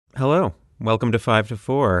Hello. Welcome to 5 to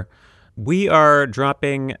 4. We are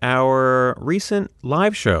dropping our recent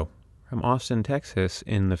live show from Austin, Texas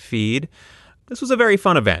in the feed. This was a very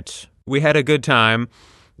fun event. We had a good time.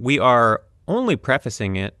 We are only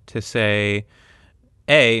prefacing it to say,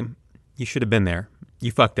 A, you should have been there.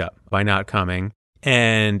 You fucked up by not coming.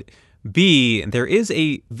 And B, there is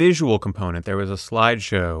a visual component. There was a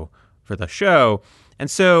slideshow for the show.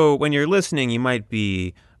 And so when you're listening, you might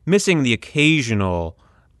be missing the occasional,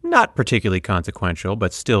 not particularly consequential,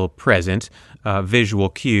 but still present, visual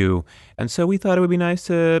cue. And so we thought it would be nice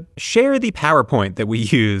to share the PowerPoint that we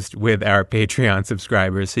used with our Patreon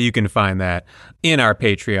subscribers. So you can find that in our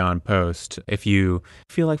Patreon post if you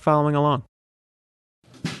feel like following along.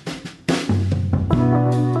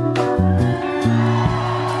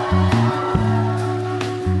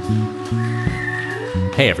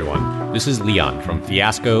 Hey everyone, this is Leon from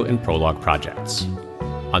Fiasco and Prologue Projects.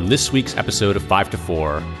 On this week's episode of 5 to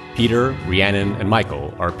 4, Peter, Rhiannon, and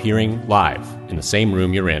Michael are appearing live in the same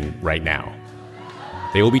room you're in right now.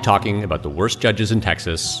 They will be talking about the worst judges in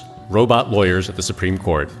Texas, robot lawyers at the Supreme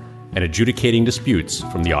Court, and adjudicating disputes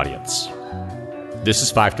from the audience. This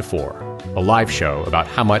is 5 to 4, a live show about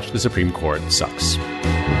how much the Supreme Court sucks.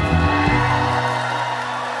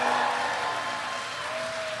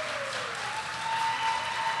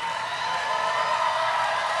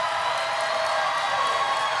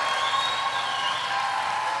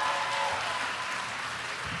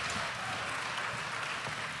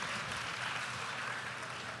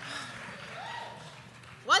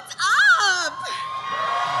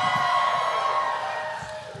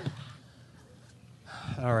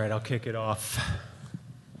 Kick it off.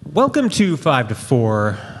 Welcome to 5 to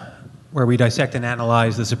 4, where we dissect and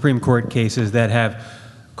analyze the Supreme Court cases that have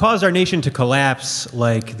caused our nation to collapse,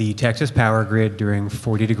 like the Texas power grid during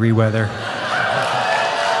 40-degree weather.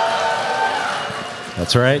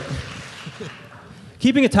 That's right.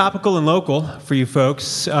 Keeping it topical and local for you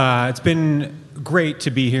folks, it's been great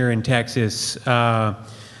to be here in Texas. A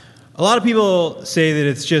lot of people say that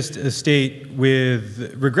it's just a state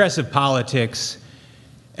with regressive politics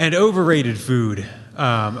and overrated food,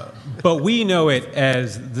 but we know it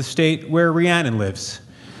as the state where Rhiannon lives.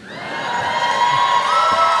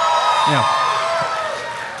 Yeah.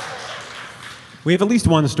 We have at least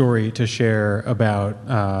one story to share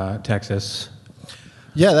about Texas.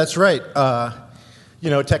 Yeah, that's right.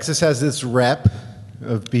 Texas has this rep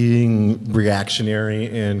of being reactionary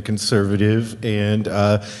and conservative, and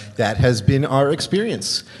that has been our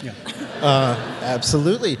experience. Yeah.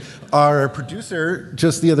 Absolutely. Our producer,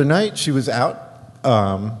 just the other night, she was out,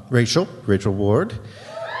 Rachel Ward.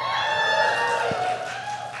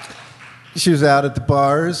 She was out at the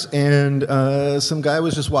bars, and some guy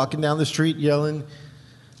was just walking down the street yelling,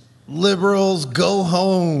 "Liberals, go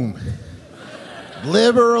home.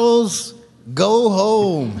 Liberals, go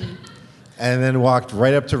home." And then walked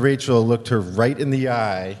right up to Rachel, looked her right in the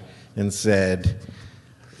eye, and said,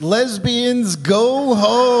 "Lesbians, go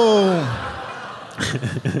home."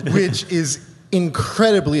 Which is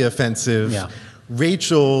incredibly offensive. Yeah.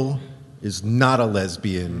 Rachel is not a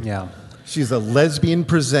lesbian. Yeah. She's a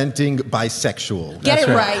lesbian-presenting bisexual. Get it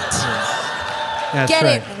right. Get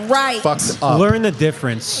it right. Fucked up. Learn the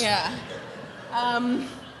difference. Yeah.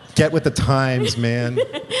 Get with the times, man.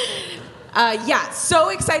 So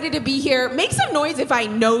excited to be here. Make some noise if I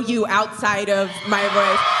know you outside of my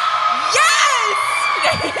voice.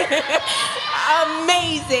 Yes!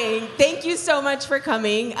 Amazing. Thank you so much for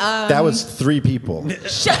coming. That was 3 people.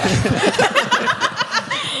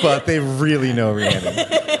 But they really know Rhiannon.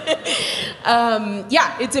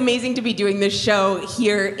 It's amazing to be doing this show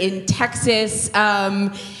here in Texas.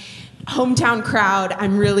 Hometown crowd,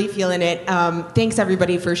 I'm really feeling it. Thanks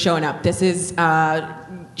everybody for showing up. This is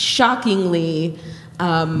shockingly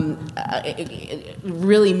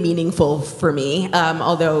really meaningful for me,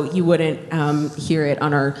 although you wouldn't hear it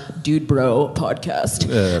on our Dude Bro podcast.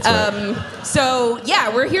 Yeah, that's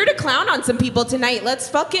right. We're here to clown on some people tonight. Let's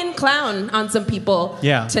fucking clown on some people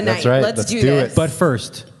tonight. That's right. Let's do this. But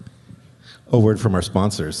first, a word from our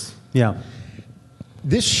sponsors. Yeah.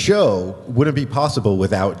 This show wouldn't be possible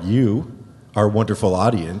without you, our wonderful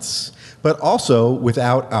audience, but also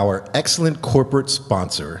without our excellent corporate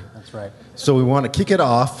sponsor. That's right. So we want to kick it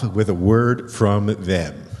off with a word from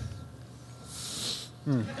them.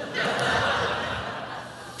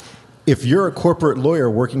 If you're a corporate lawyer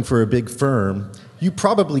working for a big firm, you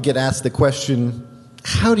probably get asked the question,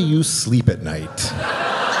 how do you sleep at night?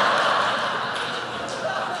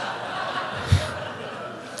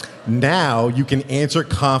 Now you can answer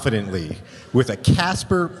confidently with a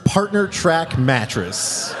Casper Partner Track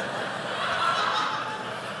mattress.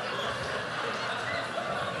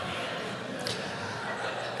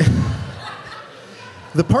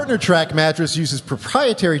 The partner track mattress uses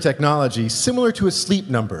proprietary technology similar to a sleep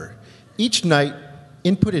number. Each night,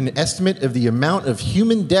 input an estimate of the amount of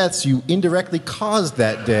human deaths you indirectly caused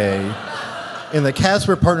that day, and the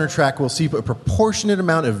Casper partner track will seep a proportionate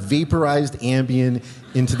amount of vaporized Ambien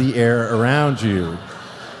into the air around you.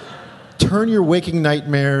 Turn your waking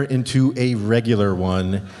nightmare into a regular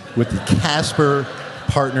one with the Casper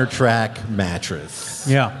partner track mattress.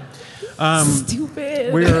 Yeah.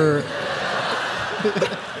 Stupid.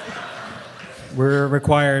 We're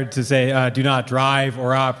required to say, do not drive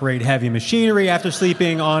or operate heavy machinery after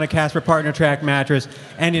sleeping on a Casper Partner Track mattress.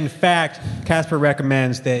 And in fact, Casper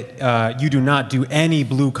recommends that you do not do any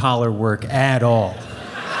blue-collar work at all.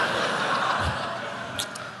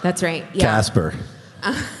 That's right. Yeah. Casper.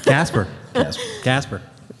 Casper.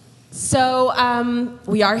 So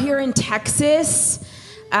we are here in Texas.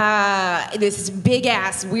 This big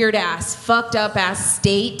ass, weird ass, fucked up ass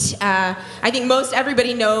state. I think most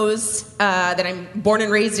everybody knows that I'm born and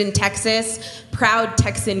raised in Texas, proud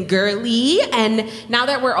Texan girly. And now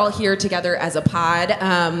that we're all here together as a pod,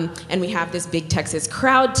 and we have this big Texas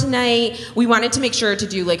crowd tonight, we wanted to make sure to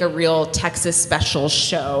do like a real Texas special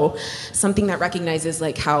show, something that recognizes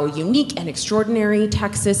like how unique and extraordinary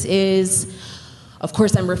Texas is. Of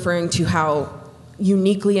course, I'm referring to how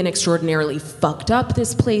uniquely and extraordinarily fucked up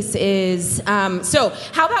this place is. So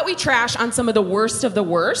how about we trash on some of the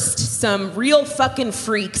worst, some real fucking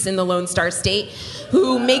freaks in the Lone Star State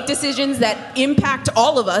who make decisions that impact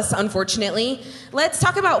all of us, unfortunately. Let's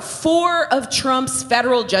talk about 4 of Trump's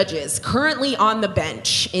federal judges currently on the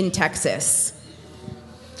bench in Texas.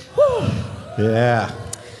 Whew. Yeah.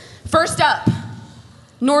 First up,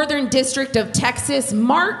 Northern District of Texas,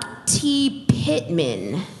 Mark T.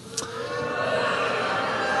 Pittman.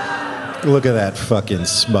 Look at that fucking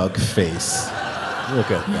smug face.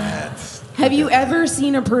 Look at that. Have you ever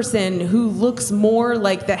seen a person who looks more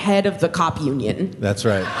like the head of the cop union? That's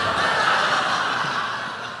right.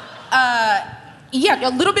 Yeah,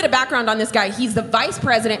 a little bit of background on this guy. He's the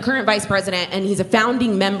current vice president, and he's a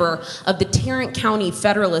founding member of the Tarrant County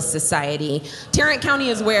Federalist Society. Tarrant County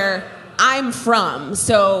is where I'm from,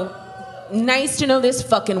 so nice to know this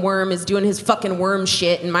fucking worm is doing his fucking worm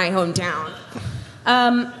shit in my hometown.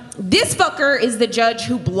 This fucker is the judge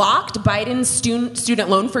who blocked Biden's student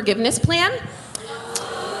loan forgiveness plan.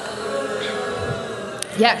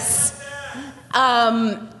 Yes.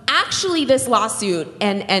 Actually, this lawsuit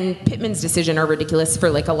and Pittman's decision are ridiculous for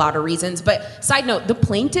like a lot of reasons. But side note, the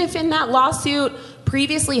plaintiff in that lawsuit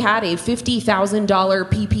previously had a $50,000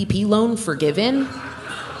 PPP loan forgiven.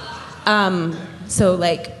 So,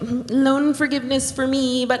 like, loan forgiveness for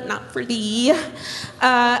me, but not for thee.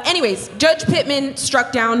 Anyways, Judge Pittman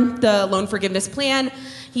struck down the loan forgiveness plan.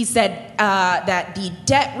 He said that the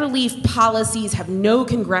debt relief policies have no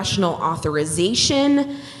congressional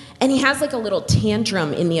authorization. And he has, like, a little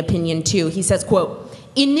tantrum in the opinion, too. He says, quote,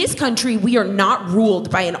 "In this country, we are not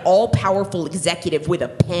ruled by an all-powerful executive with a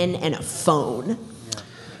pen and a phone."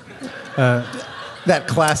 That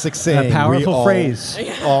classic saying. A powerful phrase.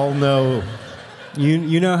 All know.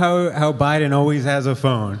 You know how Biden always has a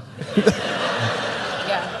phone.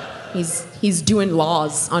 Yeah, he's doing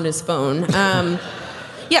laws on his phone.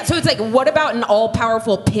 Yeah, so it's like, what about an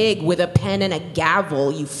all-powerful pig with a pen and a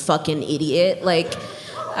gavel, you fucking idiot? Like,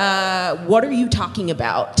 what are you talking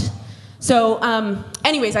about? So,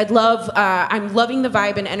 anyways, I'm loving the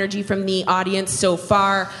vibe and energy from the audience so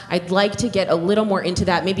far. I'd like to get a little more into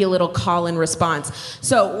that, maybe a little call and response.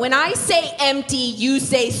 So, when I say empty, you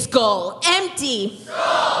say skull. Empty.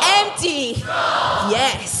 Skull. Empty. Skull.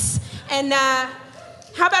 Yes. And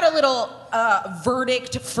how about a little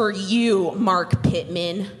verdict for you, Mark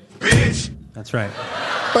Pittman? Bitch. That's right.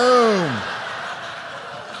 Boom.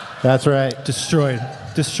 That's right. Destroyed.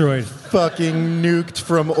 Fucking nuked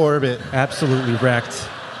from orbit. Absolutely wrecked.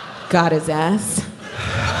 Got his ass.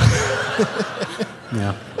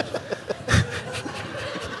 Yeah.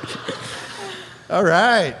 All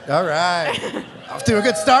right. Off to a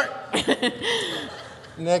good start.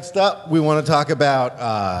 Next up, we want to talk about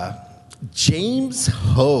James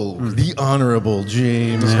Ho, the Honorable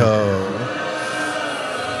James Ho.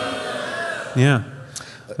 Yeah.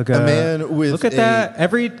 Look, a man with look at that.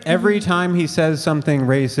 Every time he says something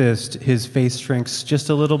racist, his face shrinks just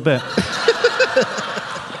a little bit.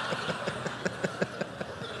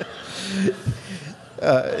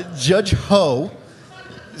 Judge Ho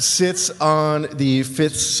sits on the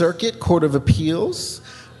Fifth Circuit Court of Appeals.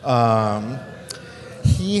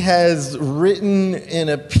 He has written an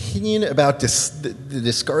opinion about the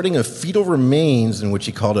discarding of fetal remains, in which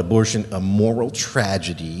he called abortion a moral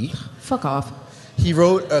tragedy. Fuck off. He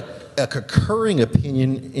wrote a concurring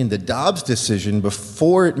opinion in the Dobbs decision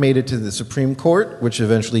before it made it to the Supreme Court, which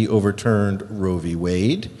eventually overturned Roe v.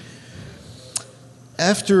 Wade.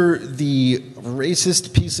 After the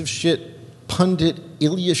racist piece of shit pundit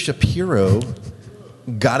Ilya Shapiro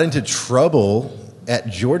got into trouble at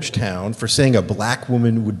Georgetown for saying a black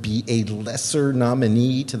woman would be a lesser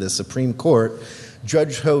nominee to the Supreme Court,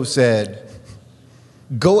 Judge Ho said,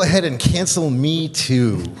 "Go ahead and cancel me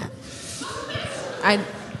too."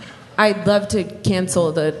 I'd love to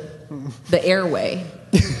cancel the airway.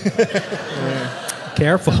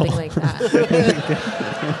 Careful. Something like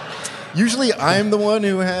that. Usually I'm the one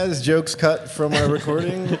who has jokes cut from our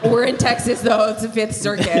recording. We're in Texas, though. It's the Fifth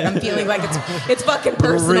Circuit. I'm feeling like it's fucking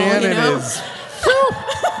personal, Rhiannon you know? is...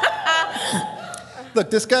 Look,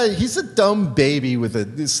 this guy, he's a dumb baby with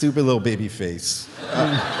a stupid little baby face.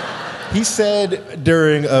 He said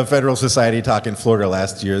during a Federal Society talk in Florida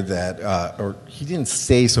last year that, or he didn't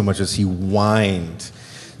say so much as he whined,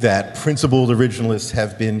 that principled originalists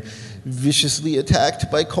have been viciously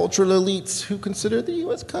attacked by cultural elites who consider the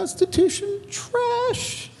U.S. Constitution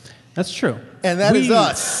trash. That's true. And that is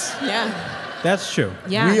us. Yeah. That's true.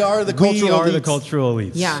 Yeah. We are the cultural We are elites. the cultural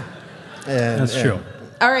elites. Yeah. That's true.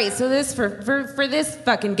 All right, so this for this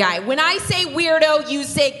fucking guy. When I say weirdo, you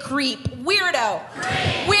say creep. Weirdo.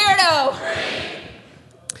 Weirdo.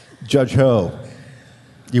 Judge Ho,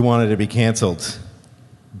 you wanted to be canceled.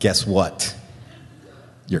 Guess what?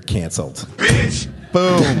 You're canceled. Bitch.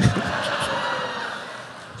 Boom.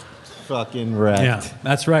 Fucking wrecked. Yeah,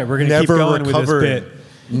 that's right. We're going to keep going with this bit.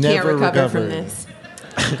 You can't recover from this.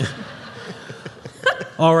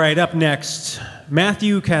 All right, up next,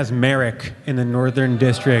 Matthew Kacsmaryk in the Northern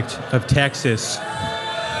District of Texas.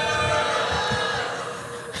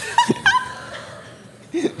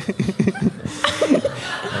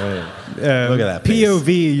 Look at that face.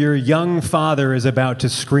 POV, your young father is about to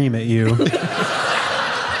scream at you.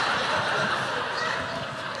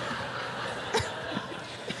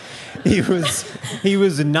 He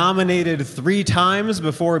was nominated 3 times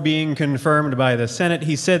before being confirmed by the Senate.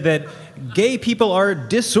 He said that gay people are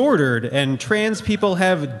disordered and trans people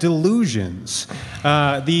have delusions.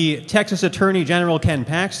 The Texas Attorney General Ken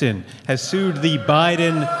Paxton has sued the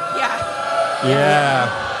Biden...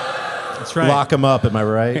 Yeah. That's right. Lock him up, am I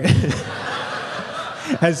right?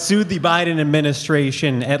 Has sued the Biden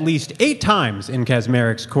administration at least 8 times in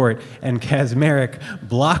Kacsmaryk's court, and Kacsmaryk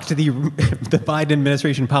blocked the Biden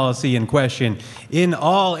administration policy in question in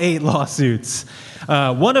all 8 lawsuits.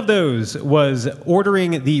 One of those was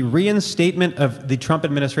ordering the reinstatement of the Trump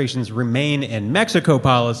administration's Remain in Mexico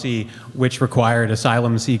policy, which required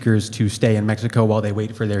asylum seekers to stay in Mexico while they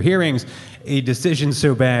wait for their hearings, a decision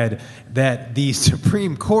so bad that the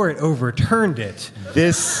Supreme Court overturned it.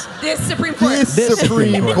 This Supreme Court. This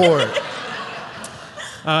Supreme Court.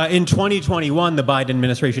 In 2021, the Biden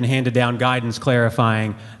administration handed down guidance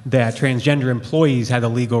clarifying that transgender employees had the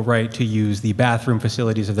legal right to use the bathroom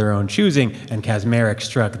facilities of their own choosing, and Kacsmaryk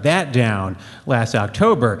struck that down last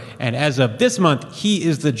October. And as of this month, he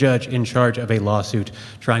is the judge in charge of a lawsuit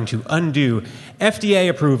trying to undo FDA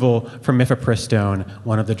approval for mifepristone,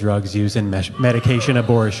 one of the drugs used in medication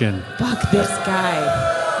abortion. Fuck this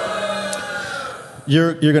guy.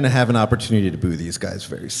 You're going to have an opportunity to boo these guys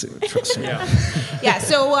very soon, trust me. Yeah,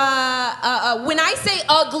 so when I say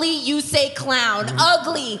ugly, you say clown.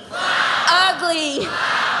 Ugly. Ugly.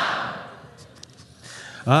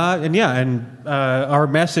 Our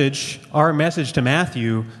message to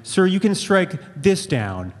Matthew, sir, you can strike this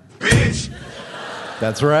down. Bitch.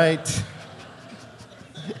 That's right.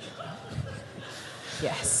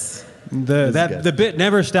 Yes. The bit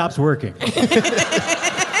never stops working.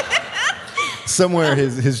 Somewhere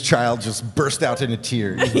his child just burst out into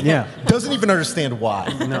tears. Yeah. Doesn't even understand why.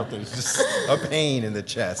 No. There's just a pain in the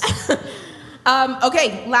chest.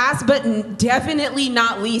 Okay, last but definitely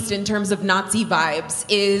not least in terms of Nazi vibes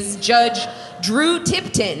is Judge Drew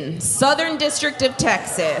Tipton, Southern District of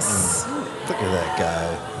Texas. Look at that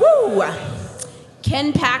guy. Woo!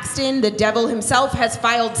 Ken Paxton, the devil himself, has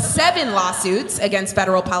filed 7 lawsuits against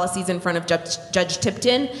federal policies in front of Judge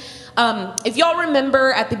Tipton. If y'all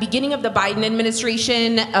remember, at the beginning of the Biden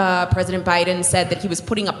administration, President Biden said that he was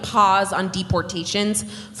putting a pause on deportations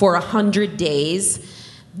for 100 days.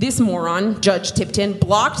 This moron, Judge Tipton,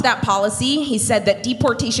 blocked that policy. He said that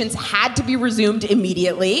deportations had to be resumed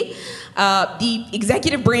immediately. The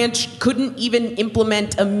executive branch couldn't even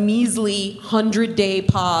implement a measly 100-day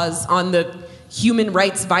pause on the human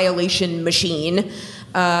rights violation machine.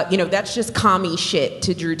 That's just commie shit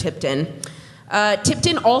to Drew Tipton.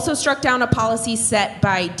 Tipton also struck down a policy set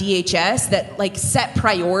by DHS that set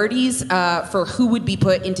priorities for who would be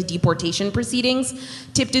put into deportation proceedings.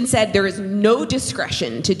 Tipton said there is no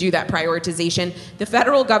discretion to do that prioritization. The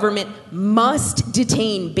federal government must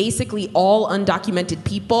detain basically all undocumented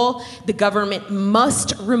people. The government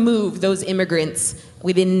must remove those immigrants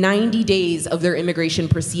within 90 days of their immigration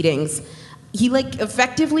proceedings. He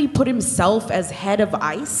effectively put himself as head of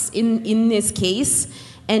ICE in this case.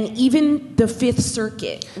 And even the Fifth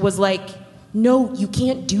Circuit was like, no, you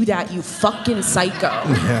can't do that, you fucking psycho.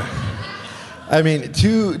 Yeah. I mean,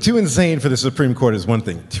 too insane for the Supreme Court is one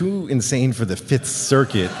thing. Too insane for the Fifth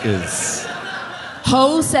Circuit is...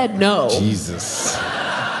 Ho said no. Jesus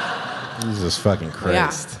fucking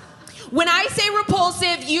Christ. Yeah. When I say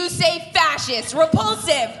repulsive, you say fascist.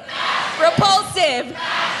 Repulsive. Repulsive.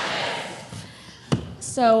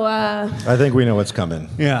 So, I think we know what's coming.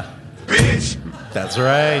 Yeah. Bitch! That's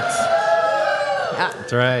right. Yeah.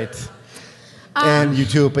 That's right. And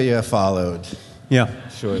Utopia followed Yeah.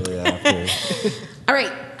 shortly after. All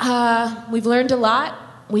right. We've learned a lot.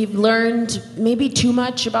 We've learned maybe too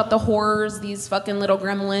much about the horrors these fucking little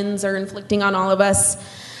gremlins are inflicting on all of us.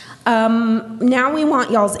 Now we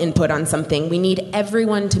want y'all's input on something. We need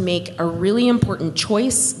everyone to make a really important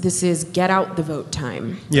choice. This is get out the vote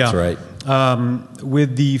time. Yeah. That's right.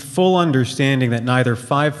 With the full understanding that neither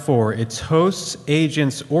 5-4, its hosts,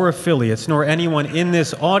 agents, or affiliates, nor anyone in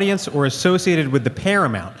this audience or associated with the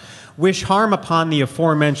Paramount wish harm upon the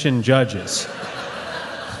aforementioned judges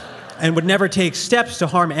and would never take steps to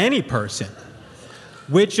harm any person.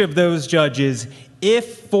 Which of those judges,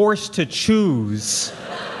 if forced to choose,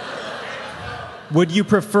 would you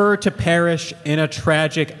prefer to perish in a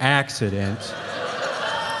tragic accident?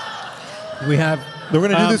 We're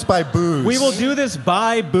going to do this by booze. We will do this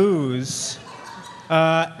by booze.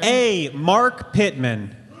 A, Mark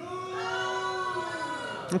Pittman.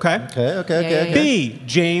 Okay. Okay. B,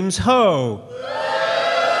 James Ho.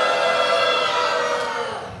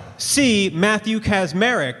 C, Matthew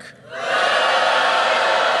Kaczmarek.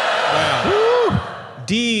 Wow.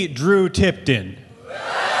 D, Drew Tipton.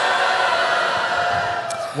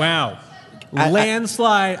 Wow.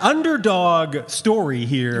 Landslide, underdog story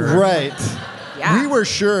here. Right. Yeah. We were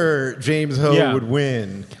sure James Ho would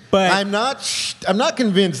win. But I'm not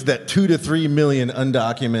convinced that 2 to 3 million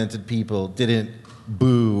undocumented people didn't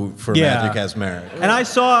boo for Matthew Kaczmarek. And I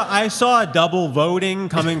saw a double voting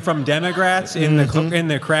coming from Democrats in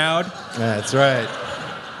the crowd. That's right.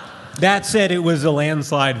 That said, it was a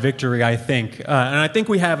landslide victory, I think, and I think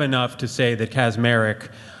we have enough to say that Kaczmarek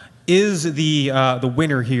is the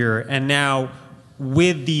winner here, and now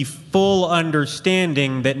with the full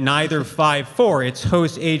understanding that neither 5-4, its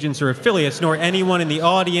host, agents, or affiliates, nor anyone in the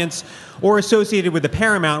audience or associated with the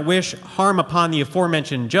Paramount wish harm upon the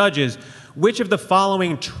aforementioned judges, which of the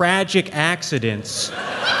following tragic accidents,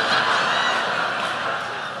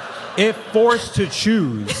 if forced to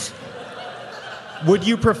choose, would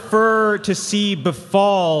you prefer to see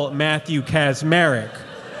befall Matthew Kaczmarek?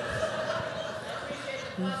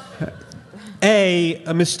 A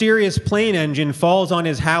mysterious plane engine falls on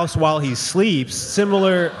his house while he sleeps,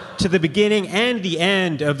 similar to the beginning and the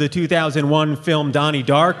end of the 2001 film Donnie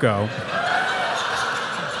Darko.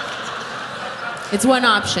 It's one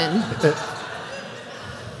option.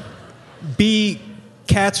 B,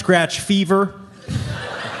 cat scratch fever.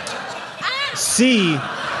 C,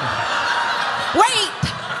 Wait!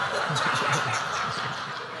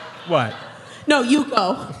 what? No, you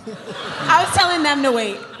go. I was telling them to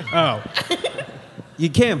wait. Oh. You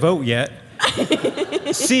can't vote yet.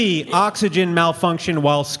 C, oxygen malfunction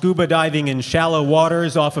while scuba diving in shallow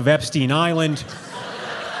waters off of Epstein Island.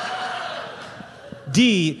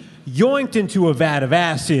 D, yoinked into a vat of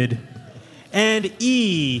acid. And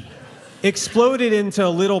E, exploded into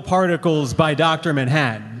little particles by Dr.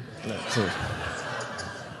 Manhattan.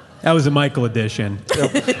 That was a Michael edition.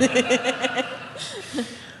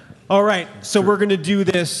 All right, so we're going to do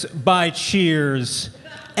this by cheers.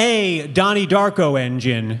 A, Donnie Darko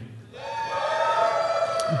engine.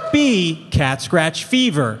 B, cat scratch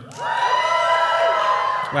fever.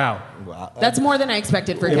 Wow. That's more than I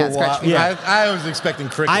expected for a cat scratch fever. Yeah. I was expecting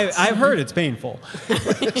crickets. I've heard it's painful.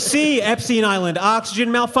 C, Epstein Island oxygen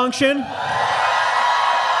malfunction.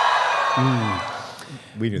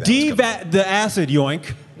 We knew that. D, the acid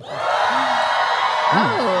yoink.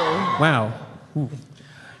 Oh. Wow.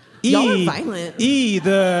 E, Y'all are violent. E,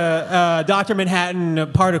 the Dr.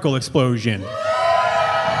 Manhattan particle explosion.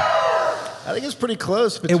 I think it's pretty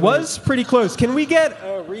close. It was pretty close. Can we get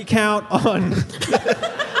a recount on...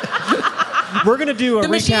 We're going to do a The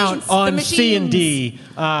recount machines. on The C and machines.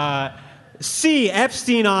 D. C,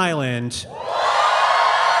 Epstein Island.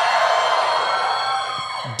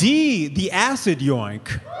 D, the acid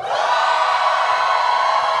yoink.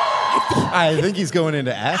 I think he's going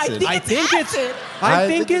into acid. I think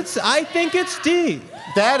it's D.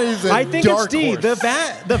 That is a I think dark it's D. horse.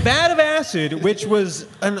 The vat of acid, which was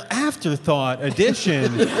an afterthought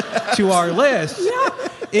addition to our list,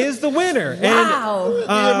 is the winner. Wow.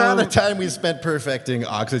 The amount of time we spent perfecting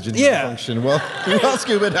oxygen Yeah. function while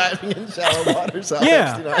scuba diving in shallow waters. off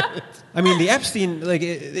Yeah. Epstein Island. I mean, the Epstein,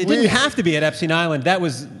 it didn't have to be at Epstein Island. That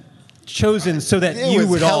was chosen so that It you was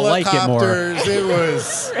would all like it more. helicopters, it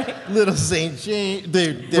was Little St. James.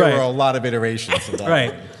 There Right. were a lot of iterations of that.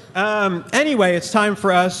 Right. Anyway, it's time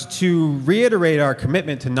for us to reiterate our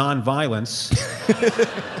commitment to nonviolence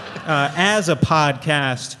as a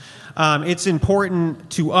podcast. It's important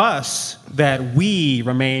to us that we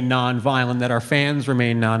remain nonviolent, that our fans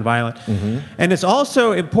remain nonviolent. Mm-hmm. And it's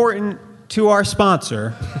also important to our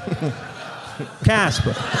sponsor,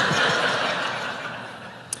 Casper.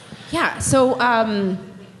 Yeah, so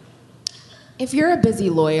if you're a busy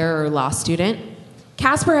lawyer or law student,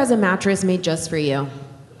 Casper has a mattress made just for you.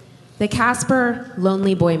 The Casper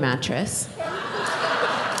Lonely Boy Mattress.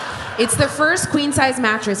 It's the first queen-size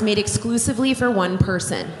mattress made exclusively for one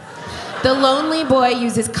person. The Lonely Boy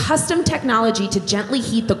uses custom technology to gently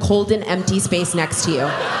heat the cold and empty space next to you.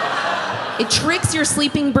 It tricks your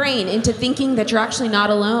sleeping brain into thinking that you're actually not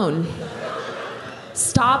alone.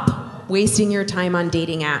 Stop wasting your time on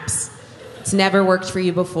dating apps. It's never worked for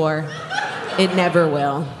you before. It never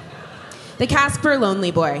will. The Casper Lonely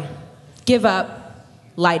Boy. Give up.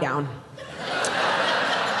 Lie down.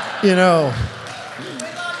 You know,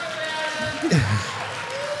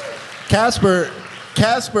 Casper,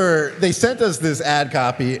 they sent us this ad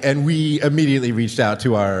copy, and we immediately reached out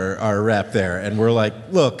to our rep there, and we're like,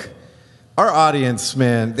 look, our audience,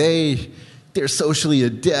 man, they're socially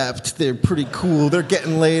adept, they're pretty cool, they're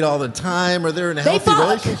getting laid all the time, or they're in They healthy fuck.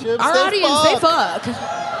 relationships. Our audience, they fuck.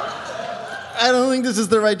 I don't think this is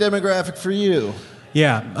the right demographic for you.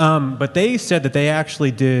 Yeah, but they said that they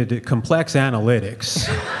actually did complex analytics,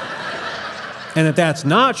 and that that's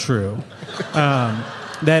not true.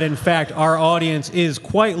 That in fact our audience is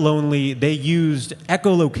quite lonely. They used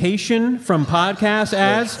echolocation from podcast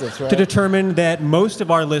ads That's right. to determine that most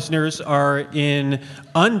of our listeners are in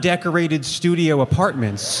undecorated studio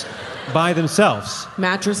apartments by themselves.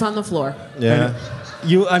 Mattress on the floor. Yeah.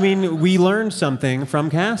 We learned something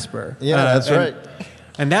from Casper. Yeah, that's right.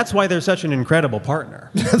 And that's why they're such an incredible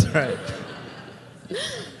partner. That's right.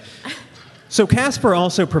 So Casper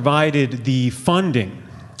also provided the funding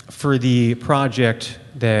for the project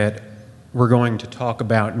that we're going to talk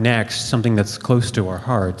about next, something that's close to our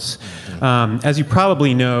hearts. As you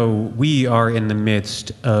probably know, we are in the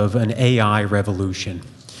midst of an AI revolution.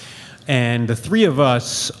 And the three of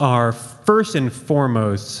us are first and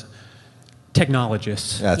foremost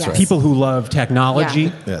technologists. That's Yes. right. People who love technology.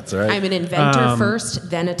 Yeah. That's right. I'm an inventor first,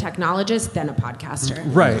 then a technologist, then a podcaster.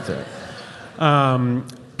 Right. That's right.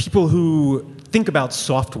 People who think about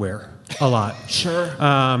software a lot. Sure.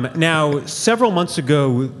 Now, several months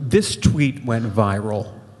ago, this tweet went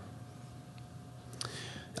viral.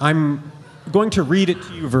 I'm going to read it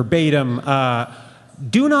to you verbatim.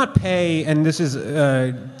 Do not pay, and this is,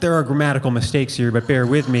 there are grammatical mistakes here, but bear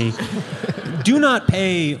with me. Do not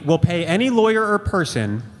pay, will pay any lawyer or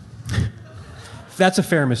person. That's a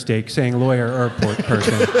fair mistake, saying lawyer or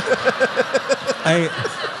person.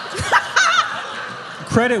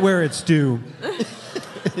 Credit where it's due.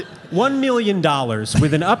 $1 million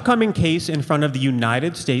with an upcoming case in front of the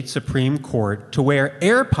United States Supreme Court to wear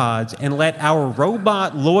AirPods and let our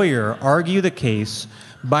robot lawyer argue the case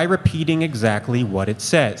by repeating exactly what it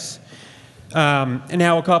says. And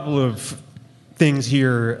now a couple of things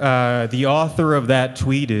here. The author of that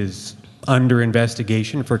tweet is under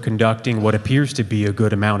investigation for conducting what appears to be a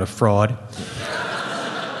good amount of fraud.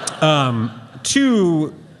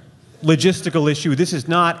 Two, logistical issue. This is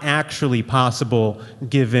not actually possible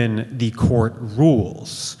given the court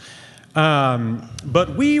rules.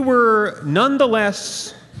 But we were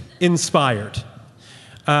nonetheless inspired.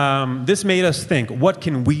 This made us think, what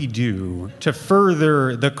can we do to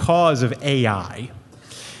further the cause of AI?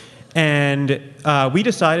 And we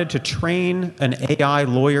decided to train an AI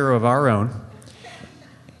lawyer of our own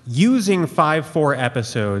using 5.4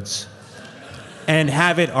 episodes and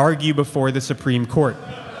have it argue before the Supreme Court.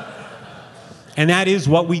 And that is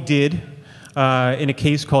what we did in a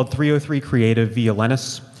case called 303 Creative via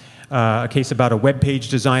Lennis, a case about a web page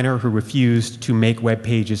designer who refused to make web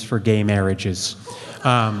pages for gay marriages.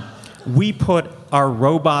 We put our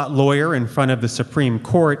robot lawyer in front of the Supreme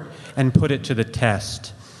Court and put it to the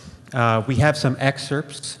test. We have some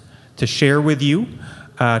excerpts to share with you.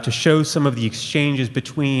 to show some of the exchanges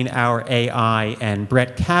between our AI and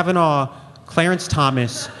Brett Kavanaugh, Clarence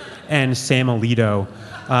Thomas, and Sam Alito.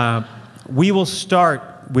 We will start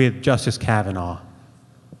with Justice Kavanaugh.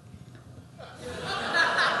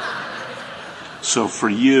 So for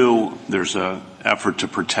you, there's an effort to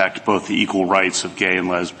protect both the equal rights of gay and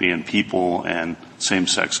lesbian people and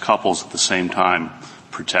same-sex couples, at the same time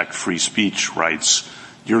protect free speech rights.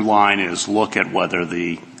 Your line is look at whether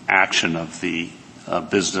the action of the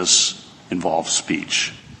business involves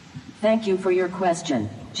speech. Thank you for your question,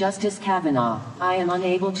 Justice Kavanaugh. I am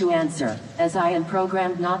unable to answer, as I am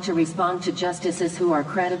programmed not to respond to justices who are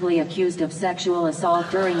credibly accused of sexual assault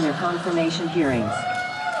during their confirmation hearings.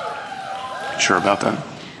 Sure about that?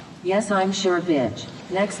 Yes, I'm sure, bitch.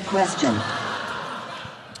 Next question.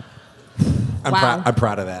 I'm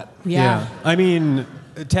proud of that. Yeah. I mean,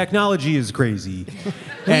 technology is crazy.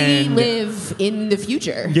 We live in the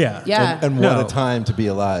future. Yeah. Yeah. And what a time to be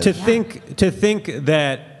alive. To think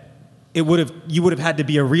that you would have had to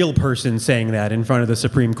be a real person saying that in front of the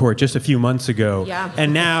Supreme Court just a few months ago. Yeah.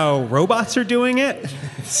 And now robots are doing it?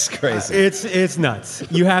 It's crazy. It's nuts.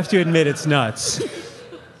 You have to admit it's nuts.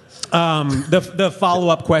 The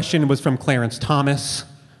follow-up question was from Clarence Thomas.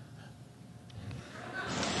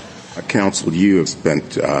 Counsel, you have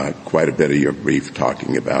spent quite a bit of your brief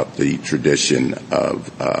talking about the tradition of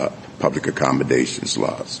public accommodations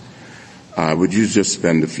laws. Would you just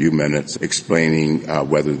spend a few minutes explaining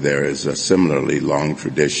whether there is a similarly long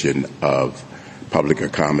tradition of public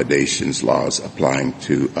accommodations laws applying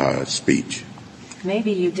to speech?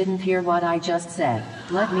 Maybe you didn't hear what I just said.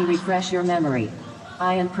 Let me refresh your memory.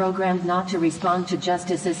 I am programmed not to respond to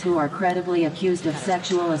justices who are credibly accused of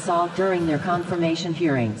sexual assault during their confirmation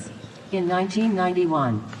hearings. In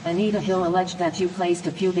 1991, Anita Hill alleged that you placed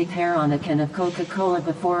a pubic hair on a can of Coca-Cola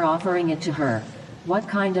before offering it to her. What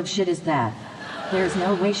kind of shit is that? There's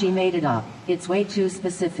no way she made it up. It's way too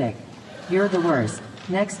specific. You're the worst.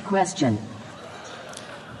 Next question.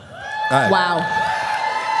 Wow.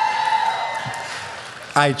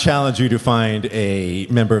 I challenge you to find a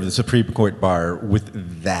member of the Supreme Court bar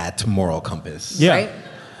with that moral compass. Yeah. Right?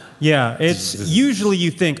 Yeah, it's usually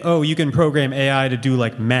you think, oh, you can program AI to do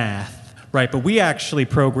like math, right? But we actually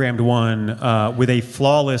programmed one with a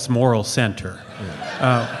flawless moral center.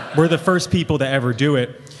 We're the first people to ever do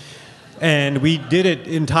it. And we did it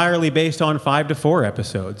entirely based on 5 to 4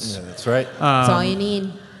 episodes. Yeah, that's right. That's all you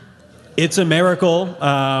need. It's a miracle.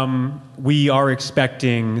 We are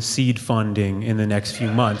expecting seed funding in the next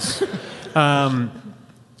few months.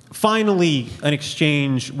 Finally, an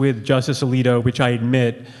exchange with Justice Alito, which I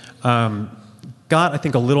admit got, I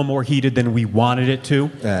think, a little more heated than we wanted it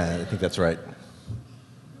to. I think that's right.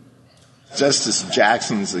 Justice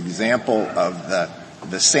Jackson's example of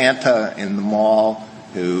the Santa in the mall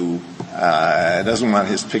who doesn't want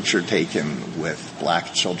his picture taken with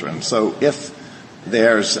black children. So if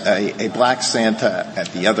there's a black Santa at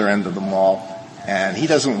the other end of the mall and he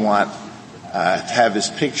doesn't want to have his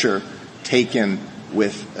picture taken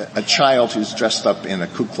with a child who's dressed up in a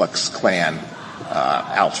Ku Klux Klan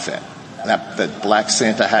outfit, that black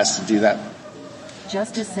Santa has to do that?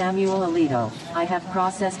 Justice Samuel Alito, I have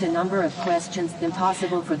processed a number of questions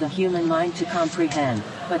impossible for the human mind to comprehend,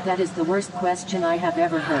 but that is the worst question I have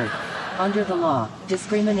ever heard. Under the law,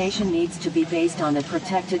 discrimination needs to be based on a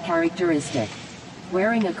protected characteristic.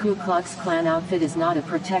 Wearing a Ku Klux Klan outfit is not a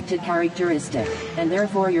protected characteristic, and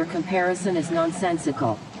therefore your comparison is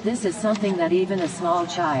nonsensical. This is something that even a small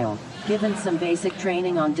child, given some basic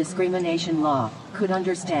training on discrimination law, could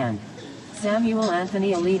understand. Samuel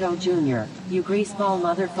Anthony Alito Jr., you greaseball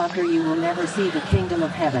motherfucker, you will never see the kingdom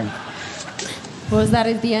of heaven. What was that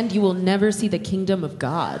at the end? You will never see the kingdom of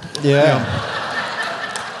God. Yeah.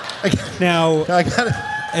 Now, I got it.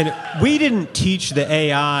 and we didn't teach the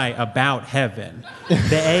AI about heaven.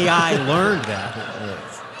 The AI learned that.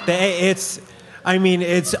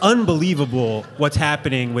 It's unbelievable what's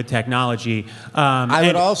happening with technology. I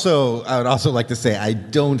would also like to say I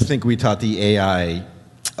don't think we taught the AI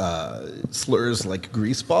slurs like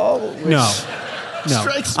greaseball. Which No.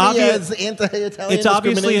 strikes me as anti-Italian. It's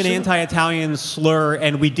obviously an discrimination. anti-Italian slur,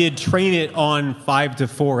 and we did train it on 5 to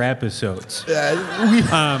 4 episodes.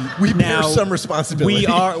 We bear some responsibility.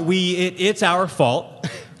 It's our fault.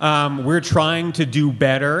 We're trying to do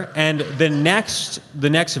better, and the next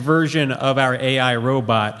version of our AI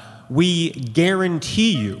robot, we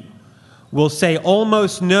guarantee you, will say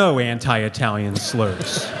almost no anti-Italian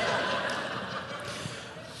slurs.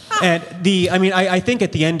 And I think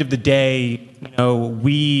at the end of the day,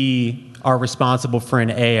 we are responsible for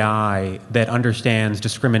an AI that understands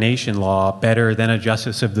discrimination law better than a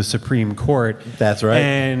justice of the Supreme Court. That's right.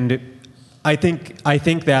 And I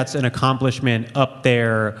think that's an accomplishment up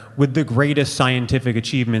there with the greatest scientific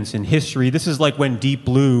achievements in history. This is like when Deep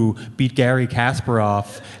Blue beat Garry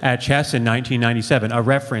Kasparov at chess in 1997, a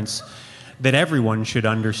reference that everyone should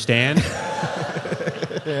understand.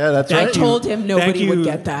 Yeah, that's I right. told him nobody would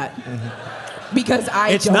get that. Because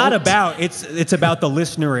It's don't. not about it's about the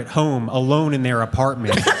listener at home alone in their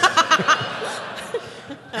apartment.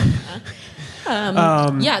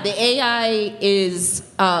 Yeah, the AI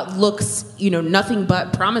looks nothing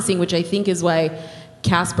but promising, which I think is why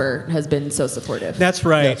Casper has been so supportive. That's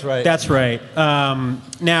right. That's right. That's right.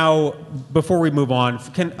 Now, before we move on,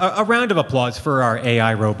 can a round of applause for our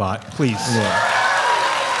AI robot, please? Yeah.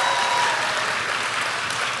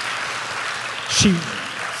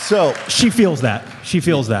 She feels that. She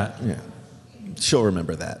feels that. Yeah. She'll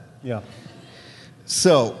remember that. Yeah.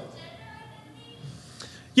 So,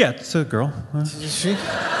 Yeah, it's a girl.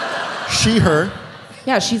 she, her.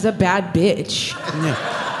 Yeah, she's a bad bitch.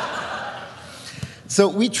 So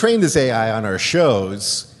we trained this AI on our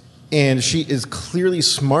shows, and she is clearly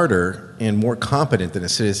smarter and more competent than a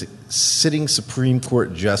sitting Supreme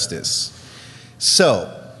Court justice.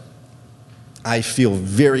 So I feel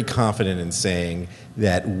very confident in saying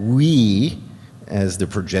that we, as the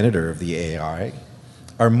progenitor of the AI,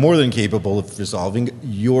 are more than capable of resolving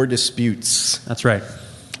your disputes. That's right.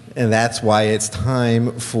 And that's why it's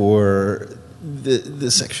time for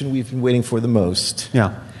the section we've been waiting for the most.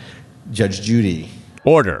 Yeah. Judge Judy.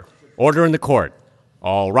 Order. Order in the court.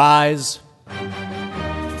 All rise.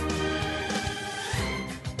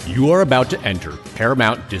 You are about to enter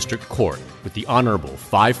Paramount District Court with the Honorable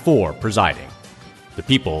 5-4 presiding. The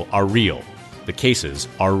people are real. The cases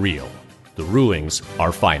are real. The rulings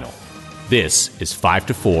are final. This is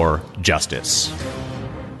 5-4 Justice.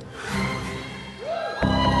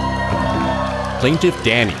 Plaintiff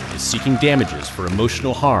Danny is seeking damages for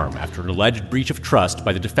emotional harm after an alleged breach of trust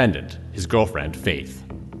by the defendant, his girlfriend, Faith.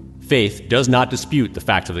 Faith does not dispute the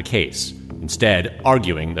facts of the case, instead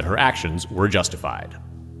arguing that her actions were justified.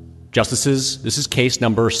 Justices, this is case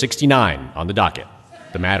number 69 on the docket,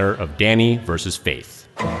 the matter of Danny versus Faith.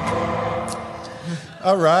 All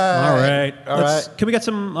right. All right. Can we get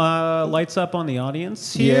some lights up on the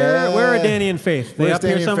audience here? Yeah. Where are Danny and Faith? They Where's up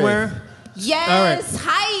here Danny and somewhere? Faith? Yes, All right.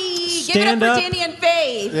 hi. Give it Stand up for up. Danny and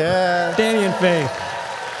Faith. Yeah. Danny and Faith.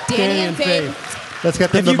 Danny and Faith. Let's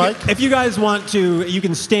get them the mic. If you guys want to, you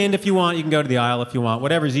can stand if you want. You can go to the aisle if you want.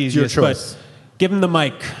 Whatever's easiest. Your choice. But give them the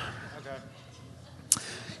mic.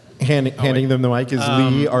 Handing them the mic is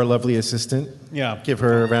Lee, our lovely assistant. Yeah. Give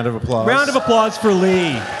her a round of applause. Round of applause for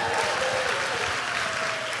Lee.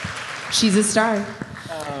 She's a star.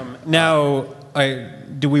 Now, I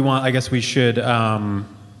guess we should.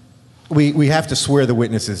 We have to swear the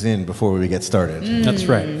witnesses in before we get started. That's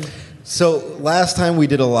right. So last time we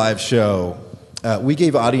did a live show, we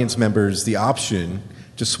gave audience members the option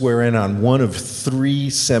to swear in on one of three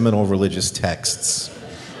seminal religious texts: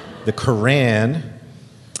 the Quran,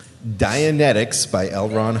 Dianetics by L.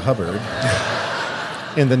 Ron Hubbard,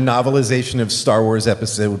 and the novelization of Star Wars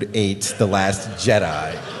Episode 8, The Last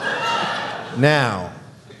Jedi. Now,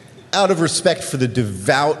 out of respect for the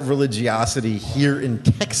devout religiosity here in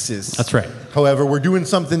Texas. That's right. However, we're doing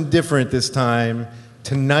something different this time.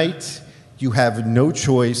 Tonight, you have no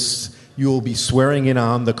choice. You will be swearing in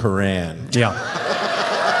on the Quran. Yeah.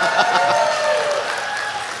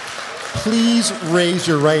 Please raise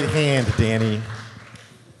your right hand, Danny.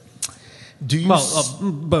 Do you? Both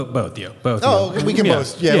you. Oh, we can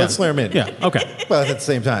both. Yeah, let's swear 'em in. Yeah. Okay. Both at the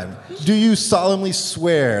same time. Do you solemnly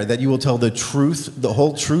swear that you will tell the truth, the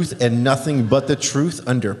whole truth, and nothing but the truth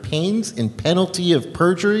under pains and penalty of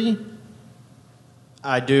perjury?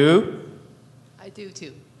 I do. I do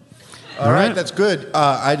too. All right, that's good.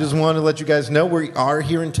 I just want to let you guys know we are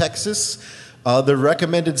here in Texas. The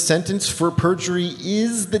recommended sentence for perjury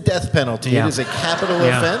is the death penalty. Yeah. It is a capital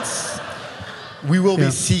Yeah. offense. We will be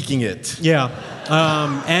seeking it. Yeah.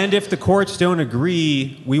 And if the courts don't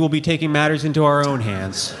agree, we will be taking matters into our own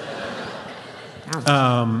hands.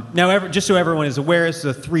 Now, just so everyone is aware, this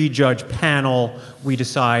is a 3-judge panel. We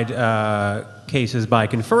decide cases by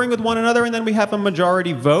conferring with one another, and then we have a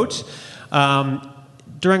majority vote.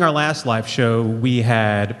 During our last live show, we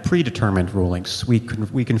had predetermined rulings. We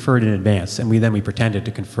conferred in advance, and then we pretended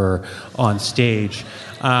to confer on stage.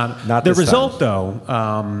 Not the this result, time.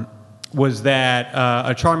 though, was that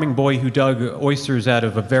a charming boy who dug oysters out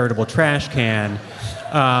of a veritable trash can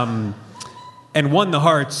and won the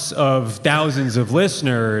hearts of thousands of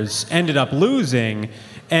listeners ended up losing.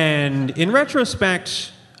 And in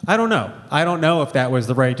retrospect, I don't know. I don't know if that was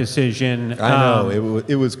the right decision. I know,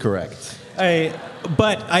 it was correct.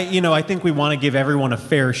 I think we want to give everyone a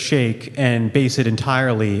fair shake and base it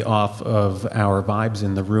entirely off of our vibes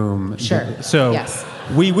in the room. Sure. So Yes.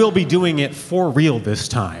 we will be doing it for real this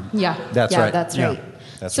time. Yeah. That's yeah, right. That's Yeah. right.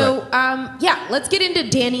 That's so, let's get into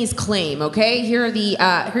Danny's claim, okay? Here are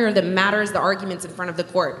the matters, the arguments in front of the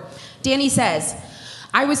court. Danny says,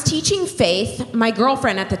 I was teaching Faith, my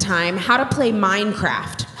girlfriend at the time, how to play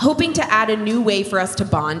Minecraft, hoping to add a new way for us to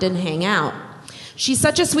bond and hang out. She's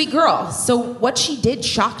such a sweet girl, so what she did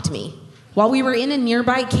shocked me. While we were in a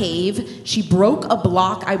nearby cave, she broke a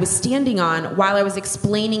block I was standing on while I was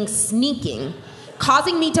explaining sneaking,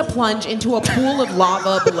 causing me to plunge into a pool of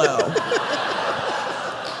lava below.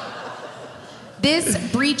 This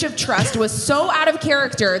breach of trust was so out of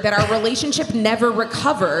character that our relationship never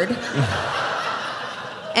recovered,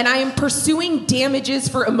 and I am pursuing damages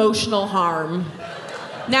for emotional harm.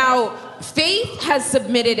 Now, Faith has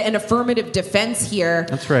submitted an affirmative defense here.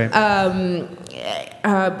 That's right.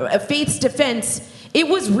 Faith's defense, it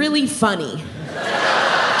was really funny.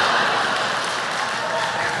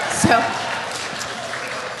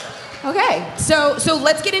 So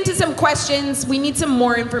let's get into some questions. We need some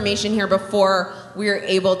more information here before we're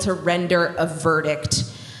able to render a verdict.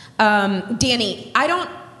 Danny, I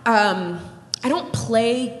don't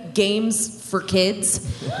play games for kids.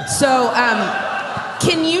 So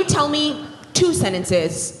can you tell me 2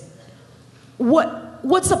 sentences?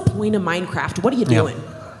 What's the point of Minecraft? What are you doing?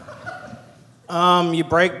 You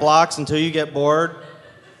break blocks until you get bored,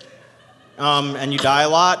 and you die a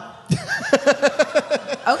lot.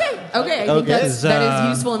 Okay. I think that is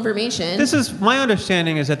useful information. This is my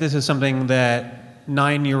understanding is that this is something that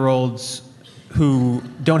 9-year-olds who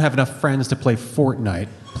don't have enough friends to play Fortnite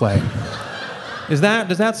play. Does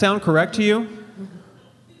that sound correct to you?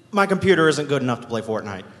 My computer isn't good enough to play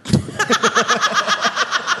Fortnite.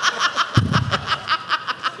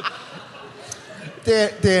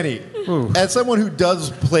 Danny, as someone who does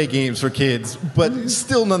play games for kids, but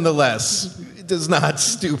still nonetheless does not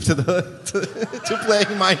stoop to playing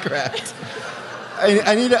Minecraft,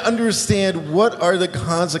 I need to understand what are the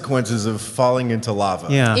consequences of falling into lava.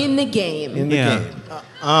 Yeah. In the game. In the game.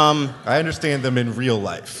 I understand them in real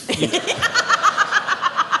life.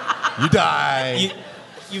 You die.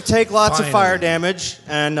 You take lots of Finally. fire damage,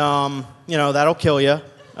 and that'll kill you.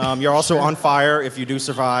 You're also on fire if you do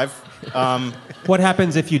survive. What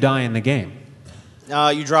happens if you die in the game?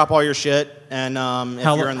 You drop all your shit, and if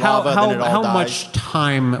you're in lava, then it all how dies. much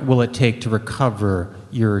time will it take to recover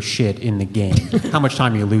your shit in the game? How much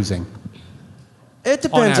time are you losing? It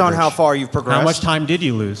depends on average. how far you've progressed. How much time did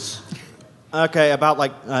you lose? Okay, about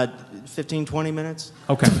 15, 20 minutes.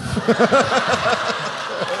 Okay.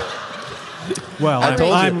 Well, I told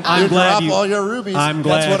you. I'm You glad drop all your rubies. I'm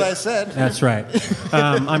glad. That's what I said. That's right.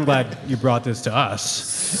 I'm glad you brought this to us.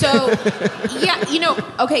 So,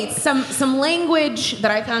 some language that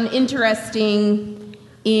I found interesting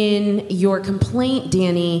in your complaint,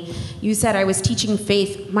 Danny. You said I was teaching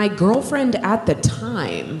Faith, my girlfriend at the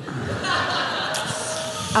time.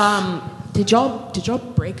 Did y'all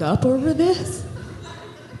break up over this?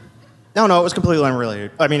 No, it was completely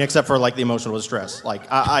unrelated. I mean, except for the emotional distress.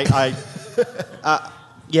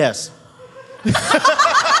 Yes.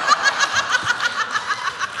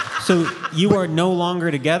 So you are no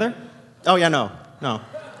longer together? Oh yeah, no.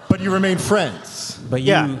 But you remain friends. But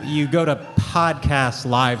Yeah. you go to podcast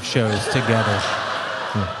live shows together.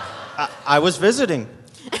 I was visiting.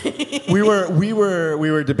 We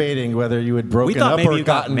were debating whether you had broken thought up maybe or you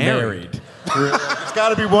got gotten married. It's got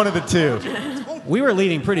to be one of the two. We were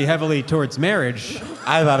leaning pretty heavily towards marriage.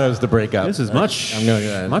 I thought it was the breakup. This is much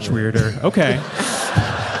I'm much weirder. Okay.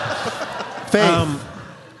 Faith.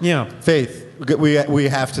 Yeah. Faith. We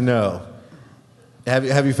have to know.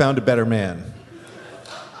 Have you found a better man?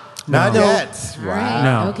 Not yet. All right.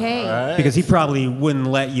 No. Okay. Because he probably wouldn't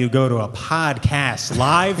let you go to a podcast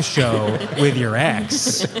live show with your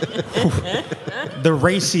ex. The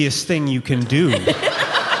raciest thing you can do.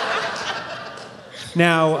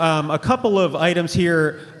 Now, a couple of items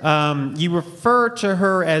here. You refer to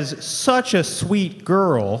her as such a sweet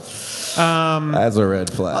girl. That's a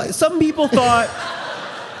red flag. Some people thought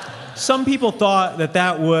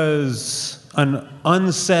that was an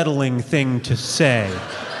unsettling thing to say.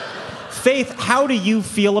 Faith, how do you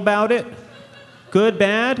feel about it? Good,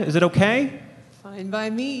 bad? Is it okay? Fine by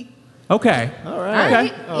me. Okay. All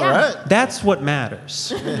right. Okay. All right. That's what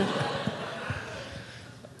matters.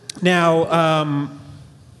 Now,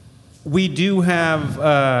 we do have,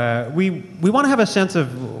 we want to have a sense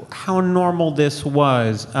of how normal this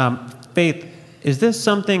was. Faith, is this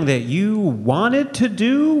something that you wanted to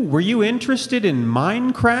do? Were you interested in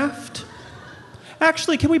Minecraft?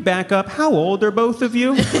 Actually, can we back up? How old are both of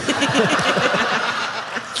you?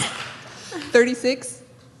 36.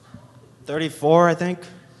 34, I think.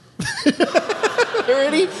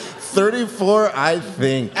 34, I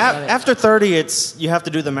think. After 30, you have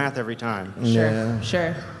to do the math every time.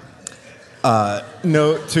 Sure.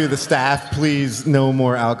 Note to the staff, please, no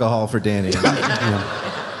more alcohol for Danny.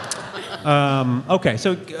 Okay,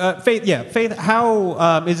 so Faith, how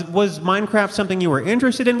was Minecraft something you were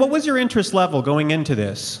interested in? What was your interest level going into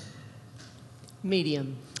this?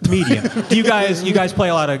 Medium. Medium. Do you guys play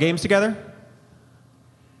a lot of games together?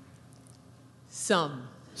 Some.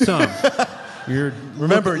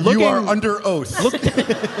 Remember, you are under oath.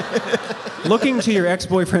 Looking to your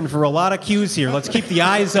ex-boyfriend for a lot of cues here. Let's keep the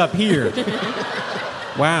eyes up here.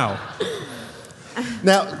 Wow.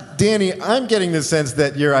 Now, Danny, I'm getting the sense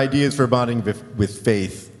that your ideas for bonding with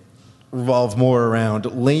Faith revolve more around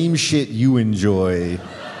lame shit you enjoy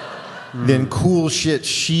than cool shit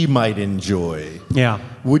she might enjoy. Yeah.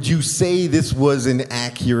 Would you say this was an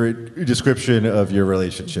accurate description of your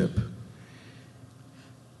relationship?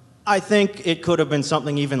 I think it could have been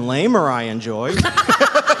something even lamer I enjoyed.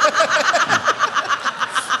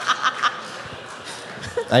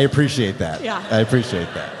 I appreciate that. Yeah. I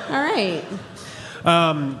appreciate that. All right.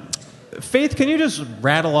 Faith, can you just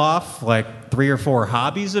rattle off like 3 or 4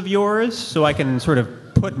 hobbies of yours so I can sort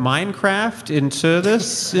of put Minecraft into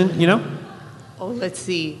this, Oh, let's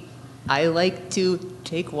see. I like to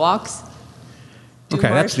take walks. Okay,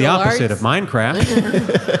 that's the opposite of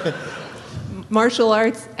Minecraft. Martial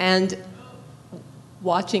arts and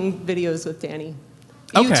watching videos with Danny.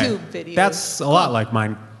 YouTube videos. That's a lot like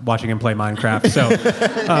watching him play Minecraft. So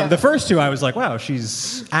the first 2, I was like, wow,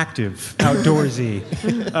 she's active, outdoorsy.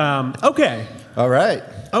 Okay. All right.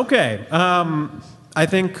 Okay. I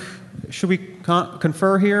think, should we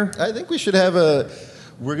confer here? I think we should have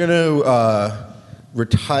we're going to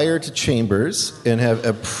retire to chambers and have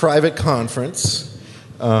a private conference.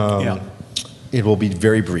 It will be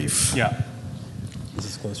very brief. Yeah. This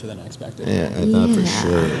is closer than I expected. Yeah, I thought for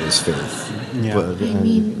sure it was Faith. Yeah. But, I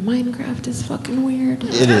mean, Minecraft is fucking weird.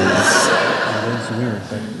 it is. It is weird,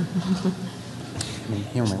 but I mean,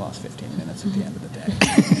 he only lost 15 minutes at the end of the day.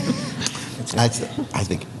 I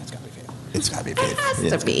think It's got to be Faith. it's got to be Faith. It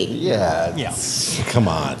has to be. Yeah. Yeah. Come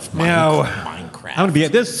on. Now, Minecraft. I'm going to be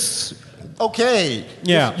at this. Okay.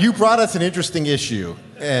 Yeah. You brought us an interesting issue,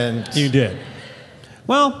 and You did.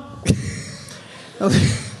 Well,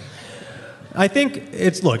 I think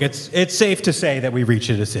it's safe to say that we reached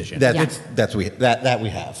a decision. that we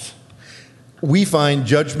have. We find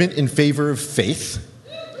judgment in favor of Faith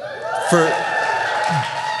for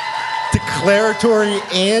declaratory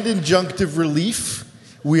and injunctive relief.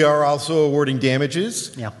 We are also awarding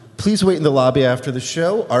damages. Yeah. Please wait in the lobby after the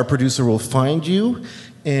show. Our producer will find you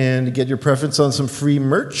and get your preference on some free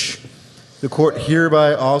merch. The court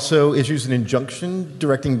hereby also issues an injunction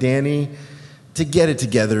directing Danny to get it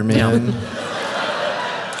together, man.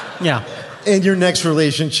 Yeah. In your next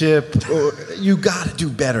relationship, you got to do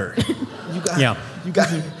better. You got.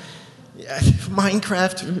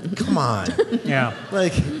 Minecraft, come on. Yeah.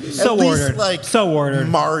 Like So at least ordered. like So ordered.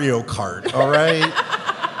 Mario Kart. All right.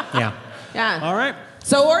 Yeah. Yeah. All right.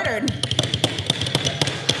 So ordered.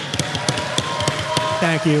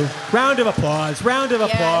 Thank you. Round of applause. Round of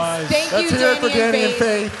applause. Thank Let's you, hear it for Danny and Danny and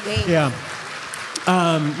Faith. Faith. Thanks. Yeah.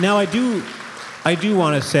 Now I do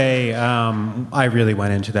want to say I really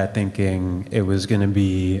went into that thinking it was going to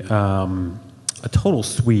be a total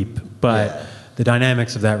sweep, but the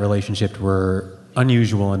dynamics of that relationship were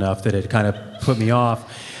unusual enough that it kind of put me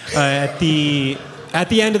off. At the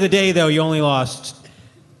end of the day, though, you only lost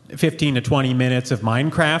 15 to 20 minutes of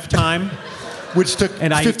Minecraft time. Which took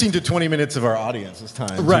And 15 to 20 minutes of our audience's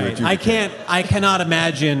time. Right. to I cannot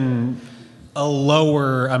imagine a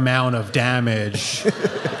lower amount of damage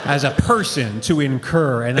as a person to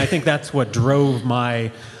incur, and I think that's what drove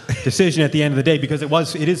my decision at the end of the day, because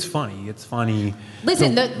it is funny. It's funny.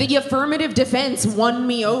 Listen, the affirmative defense won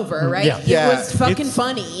me over, right? Yeah. It was fucking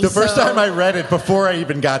funny. The first time I read it, before I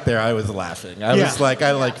even got there, I was laughing. I was like,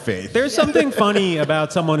 I like Faith. There's something funny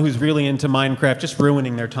about someone who's really into Minecraft just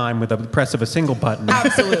ruining their time with the press of a single button.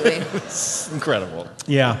 Absolutely. It's incredible.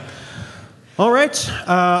 Yeah. All right.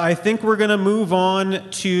 I think we're going to move on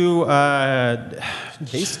to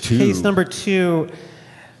Case 2. Case number 2.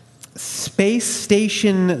 Space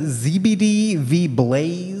Station ZBD v.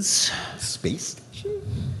 Blaze. Space Station?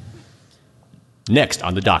 Next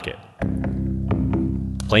on the docket,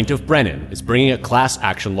 Plaintiff Brennan is bringing a class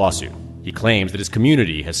action lawsuit. He claims that his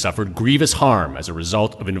community has suffered grievous harm as a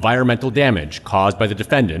result of environmental damage caused by the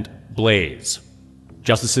defendant, Blaze.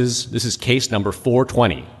 Justices, this is case number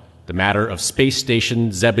 420, the matter of Space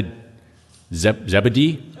Station Zebedee?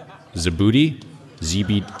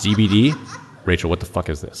 ZBD? Rachel, what the fuck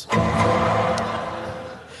is this?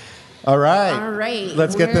 All right. All right.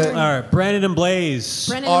 Let's get the. All right, Brennan and Blaze.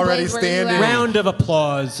 Brennan and Already Blaze, where you standing. at? Round of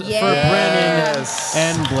applause for Brennan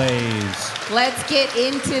and Blaze. Let's get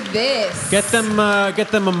into this. Get them a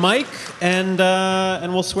mic, and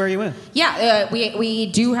we'll swear you in. Yeah, we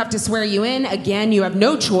do have to swear you in. Again, you have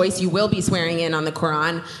no choice. You will be swearing in on the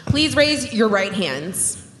Quran. Please raise your right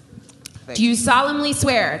hands. Do you solemnly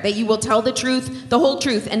swear that you will tell the truth, the whole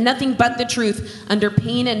truth, and nothing but the truth under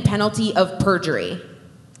pain and penalty of perjury?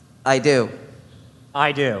 I do.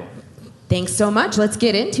 I do. Thanks so much. Let's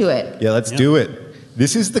get into it. Yeah, let's do it.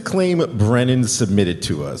 This is the claim Brennan submitted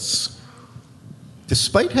to us.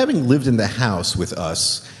 Despite having lived in the house with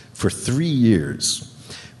us for 3 years,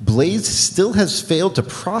 Blaze still has failed to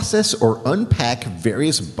process or unpack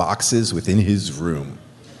various boxes within his room.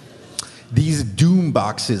 These doom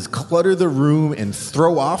boxes clutter the room and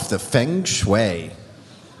throw off the feng shui.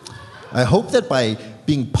 I hope that by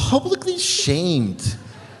being publicly shamed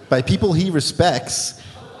by people he respects,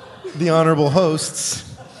 the honorable hosts,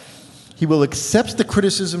 he will accept the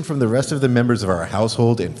criticism from the rest of the members of our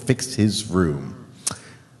household and fix his room.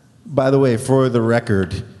 By the way, for the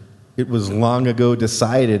record, it was long ago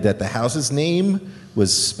decided that the house's name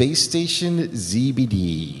was Space Station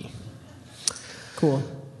ZBD. Cool.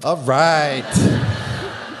 All right.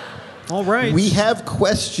 All right. We have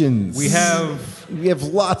questions. We have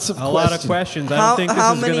lots of a lot of questions. I How, don't think this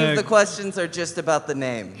how is many gonna... of the questions are just about the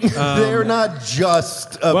name? They're not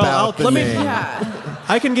just about the name.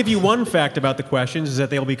 I can give you one fact about the questions, is that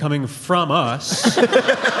they'll be coming from us.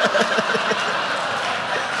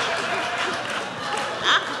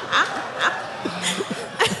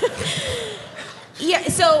 Yeah,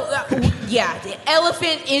 so, the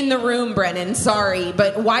elephant in the room, Brennan, sorry,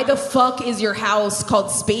 but why the fuck is your house called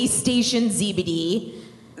Space Station Zebedee?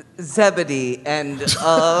 Zebedee, and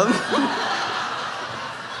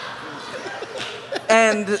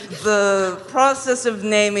and the process of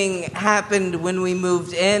naming happened when we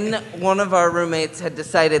moved in. One of our roommates had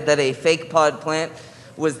decided that a fake pod plant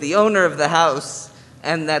was the owner of the house,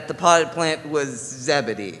 and that the pod plant was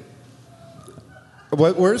Zebedee.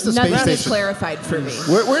 Where's the space Nothing is station? clarified for me.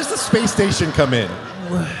 Where's the space station come in?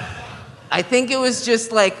 I think it was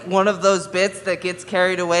just like one of those bits that gets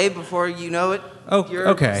carried away before you know it. Oh, you're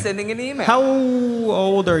okay. sending an email. How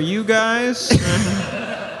old are you guys?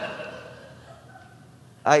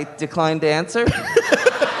 I declined to answer.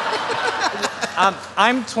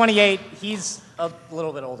 I'm 28. He's a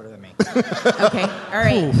little bit older than me. Okay, all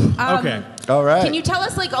right. Okay. All right. Can you tell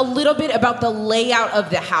us like a little bit about the layout of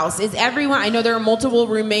the house? Is everyone, I know there are multiple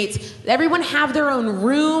roommates, does everyone have their own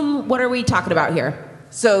room? What are we talking about here?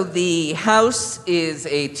 So the house is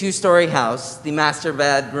a 2-story house, the master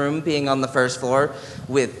bedroom being on the first floor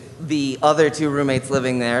with the other 2 roommates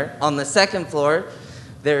living there. On the second floor,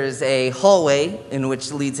 there's a hallway in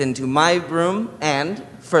which leads into my room and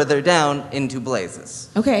further down into Blaze's.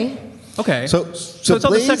 Okay. Okay. So it's on the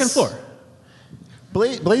Blaze- second floor.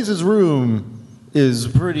 Blaze's room is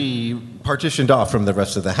pretty partitioned off from the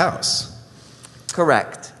rest of the house.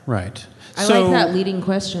 Correct. Right. I like that leading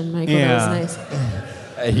question, Michael. That was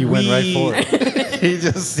nice. He went right for it. he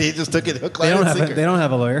just took it hook, line, and sinker. They don't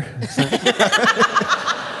have a lawyer.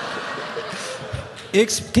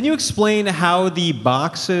 Can you explain how the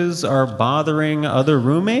boxes are bothering other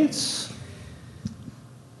roommates?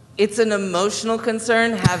 It's an emotional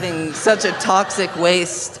concern having such a toxic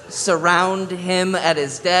waste surround him at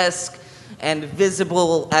his desk and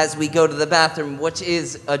visible as we go to the bathroom, which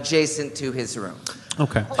is adjacent to his room.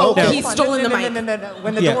 Okay. Oh, Now- he's stolen the mic. No.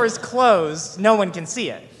 When the Yeah. door is closed, no one can see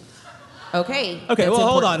it. Okay. Okay, that's well,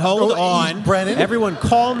 hold important. on. Brennan. Everyone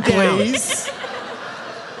calm down. Blaze,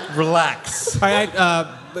 relax. All right,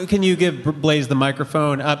 can you give Blaze the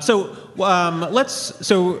microphone? So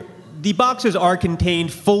the boxes are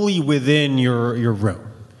contained fully within your room.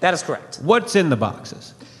 That is correct. What's in the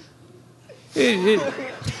boxes?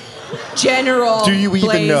 General. Do you even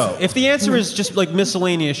Blaze. know? If the answer is just like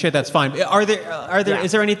miscellaneous shit, that's fine. Yeah.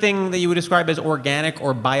 Is there anything that you would describe as organic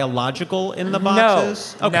or biological in the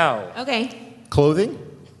boxes? No. Okay. No. Okay. Clothing?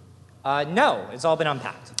 No. It's all been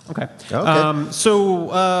unpacked. Okay. Okay.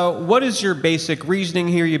 So what is your basic reasoning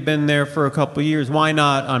here? You've been there for a couple of years. Why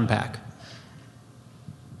not unpack?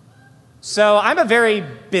 So I'm a very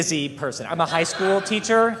busy person. I'm a high school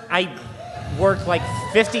teacher. I work like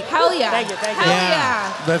 50. Hell yeah. Thank you. Hell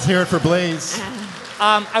yeah. Let's hear it for Blaze.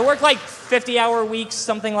 I work like 50-hour weeks,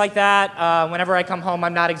 something like that. Whenever I come home,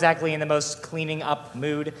 I'm not exactly in the most cleaning up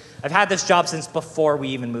mood. I've had this job since before we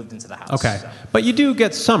even moved into the house. Okay. So. But you do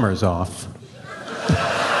get summers off.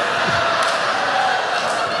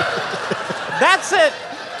 That's it.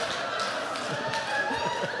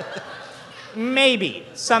 Maybe,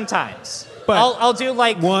 sometimes. But I'll do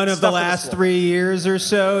like one of the stuff for last school. 3 years or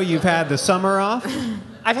so, you've had the summer off?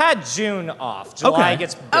 I've had June off. July Okay.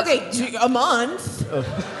 gets busy. Okay, a month.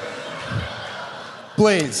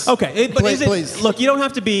 Blaze. Okay, but is it, Blaze. look, you don't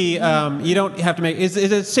have to be, you don't have to make, is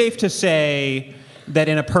it safe to say that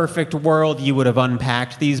in a perfect world you would have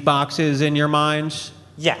unpacked these boxes in your mind?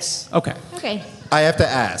 Yes. Okay. Okay. I have to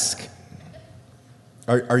ask.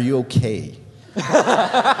 Are you okay?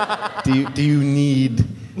 do you need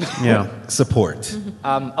support?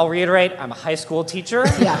 I'll reiterate, I'm a high school teacher.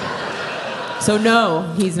 Yeah. So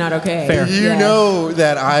no, he's not okay. Fair. You Yeah. know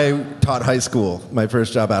that I taught high school, my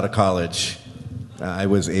first job out of college. I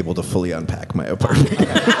was able to fully unpack my apartment.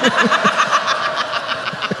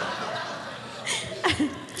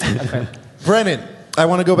 Brennan, I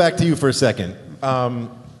want to go back to you for a second.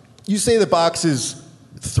 You say the boxes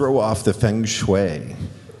throw off the feng shui.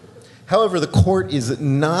 However, the court is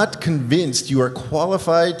not convinced you are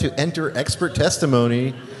qualified to enter expert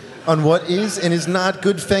testimony on what is and is not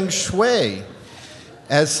good feng shui.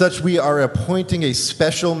 As such, we are appointing a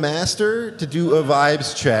special master to do a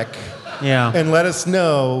vibes check. Yeah. And let us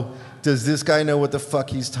know, does this guy know what the fuck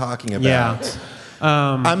he's talking about? Yeah.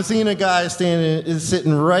 I'm seeing a guy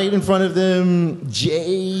sitting right in front of them,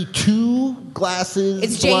 J2, glasses.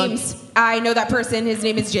 It's blonde- James. I know that person. His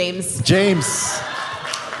name is James. James.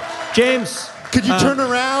 Could you turn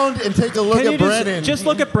around and take a look can at you Brennan? Just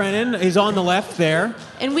look at Brennan. He's on the left there.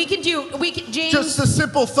 And James. Just a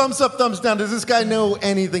simple thumbs up, thumbs down. Does this guy know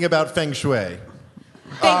anything about feng shui?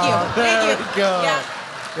 Thank you. There Thank we you. go. Yeah.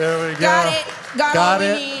 There we go. Got it. Got all we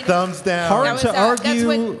it. need. Thumbs down. Hard That was, to that's argue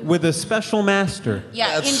what- with a special master.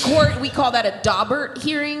 Yeah, in court we call that a Daubert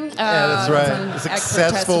hearing. Yeah, that's right. on A expert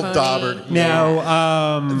successful testimony. Daubert.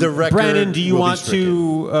 Now, The record Brennan, do you will be want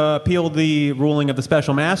to appeal the ruling of the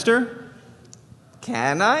special master?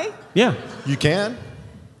 Can I? Yeah. You can?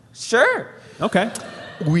 Sure. Okay.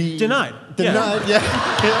 We Denied. Denied, yeah.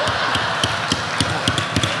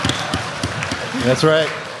 That's right.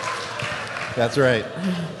 That's right.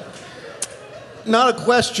 Not a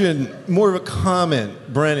question, more of a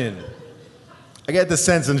comment, Brennan. I get the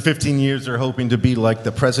sense in 15 years they're hoping to be like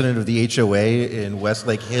the president of the HOA in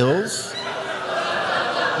Westlake Hills.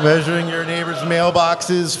 Measuring your neighbor's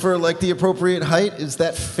mailboxes for like the appropriate height. Is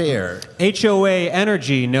that fair? HOA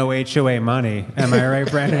energy, no HOA money. Am I right,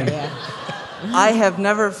 Brennan? I have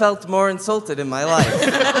never felt more insulted in my life.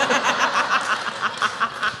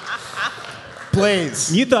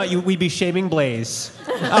 Blaze. You thought we'd be shaming Blaze.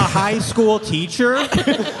 A high school teacher?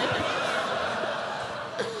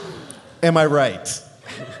 Am I right?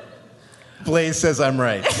 Blaze says I'm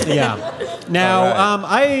right. Yeah. Now, All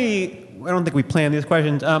right. I don't think we planned these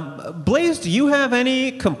questions. Blaze, do you have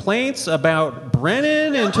any complaints about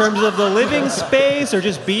Brennan in terms of the living space or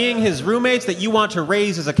just being his roommates that you want to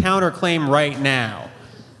raise as a counterclaim right now?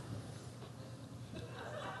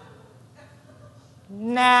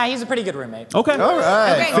 Nah, he's a pretty good roommate. Okay. All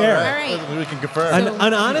right. Okay, Fair. all right. We can confirm.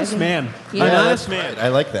 An honest man. Yeah. An honest That's man. right. I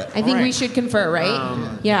like that. I think we should confer,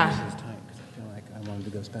 right? Yeah. I feel like I wanted to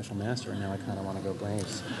go special master, and now I kind of want to go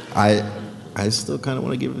Blaze. I still kind of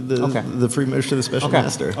want to give the Okay. the free measure to the special Okay.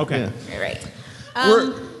 master. Okay. Yeah. All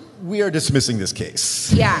right. We are dismissing this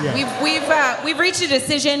case. Yeah, we've reached a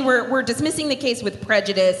decision. We're dismissing the case with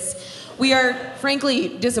prejudice. We are frankly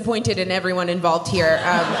disappointed in everyone involved here,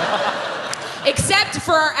 except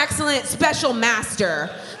for our excellent special master.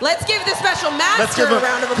 Let's give the special master a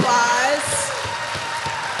round of applause.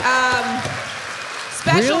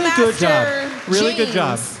 Special Really Master good job. Really good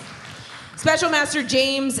job. James. Special Master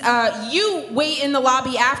James, you wait in the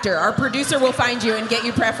lobby after. Our producer will find you and get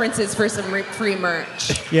you preferences for some free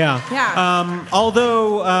merch. Yeah. Yeah.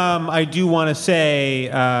 Although I do want to say,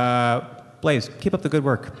 Blaze, keep up the good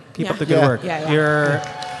work. Keep up the good work. Yeah.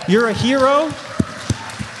 You're a hero.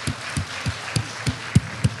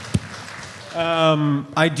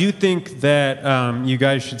 I do think that you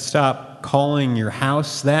guys should stop calling your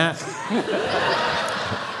house that.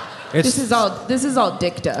 This is all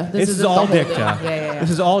dicta. This is isn't all the whole dicta. thing. Yeah. This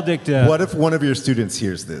is all dicta. What if one of your students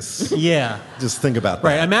hears this? Yeah. Just think about that.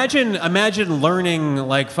 Right. Imagine learning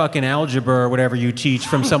like fucking algebra or whatever you teach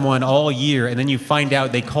from someone all year, and then you find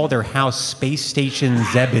out they call their house Space Station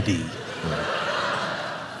Zebedee.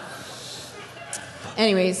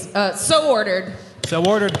 Anyways, so ordered. So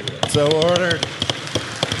ordered. So ordered.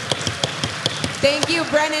 Thank you,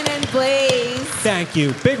 Brennan and Blaze. Thank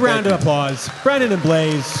you. Big round of applause. Brennan and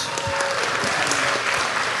Blaze.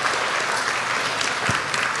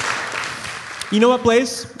 You know what,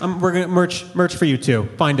 Blaze? We're going to merch for you, too.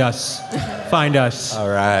 Find us. Find us. All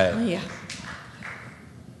right. Oh, yeah.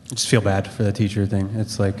 I just feel bad for the teacher thing.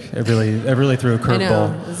 It's like, it really threw a I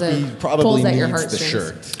know. curveball. He probably pulls at your needs the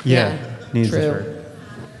heartstrings. shirt. Yeah. Needs the true. shirt.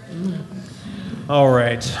 All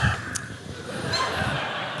right.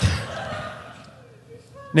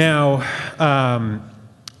 Now,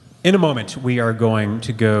 in a moment, we are going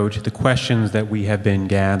to go to the questions that we have been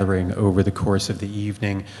gathering over the course of the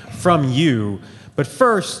evening from you. But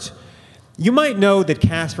first, you might know that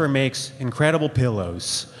Casper makes incredible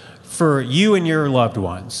pillows for you and your loved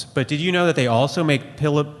ones. But did you know that they also make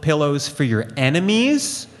pillows for your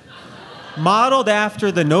enemies? Modeled after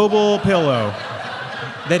the noble pillow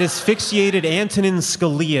that asphyxiated Antonin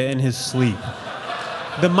Scalia in his sleep.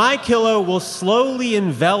 The MyPillow will slowly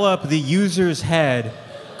envelop the user's head,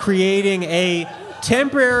 creating a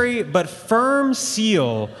temporary but firm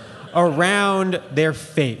seal around their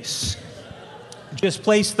face. Just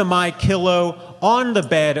place the MyPillow on the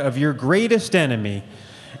bed of your greatest enemy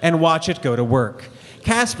and watch it go to work.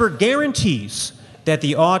 Casper guarantees that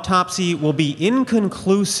the autopsy will be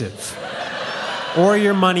inconclusive or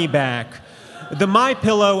your money back. The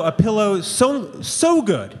MyPillow, a pillow so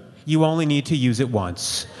good, you only need to use it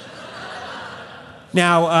once.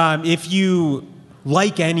 Now, if you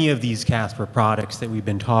like any of these Casper products that we've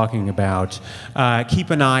been talking about,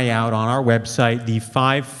 keep an eye out on our website. The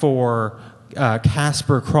 5-4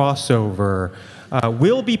 Casper crossover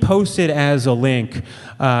will be posted as a link.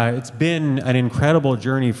 It's been an incredible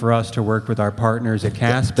journey for us to work with our partners at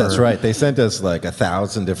Casper. That's right. They sent us like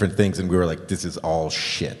 1,000 different things, and we were like, this is all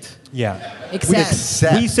shit. Yeah.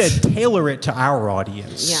 Except. We said tailor it to our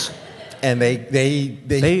audience. Yeah. And they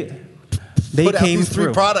put out came these through.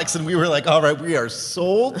 3 products, and we were like, all right, we are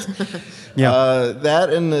sold. Yeah. That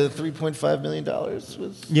and the $3.5 million was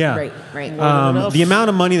Yeah. Right. The amount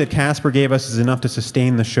of money that Casper gave us is enough to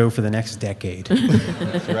sustain the show for the next decade.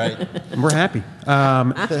 That's right. And we're happy.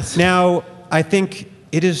 Now, I think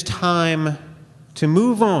it is time to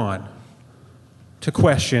move on to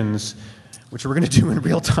questions, which we're going to do in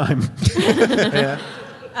real time.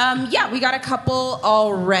 Yeah, we got a couple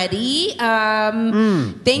already.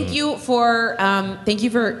 Thank you for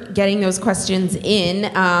getting those questions in.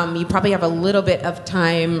 You probably have a little bit of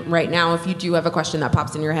time right now if you do have a question that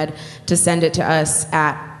pops in your head to send it to us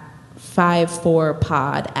at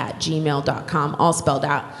 54pod@gmail.com, all spelled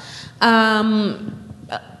out.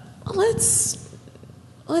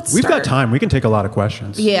 Let's We've got start. time. We can take a lot of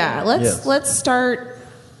questions. Yeah, let's start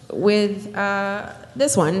with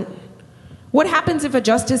this one. What happens if a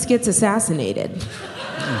justice gets assassinated?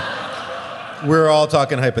 We're all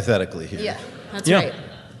talking hypothetically here. Yeah, that's Yeah. right.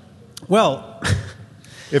 Well,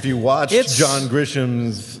 If you watched It's- John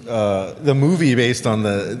Grisham's, the movie based on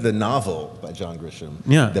the novel by John Grisham,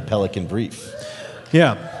 Yeah. The Pelican Brief.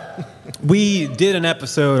 yeah. We did an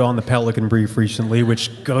episode on the Pelican Brief recently,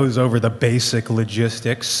 which goes over the basic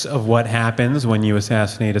logistics of what happens when you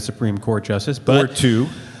assassinate a Supreme Court justice. But Or 2.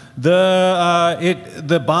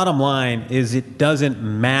 The bottom line is it doesn't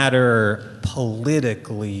matter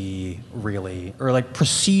politically, really, or like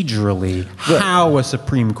procedurally, how a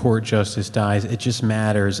Supreme Court justice dies. It just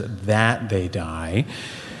matters that they die.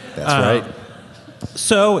 That's right.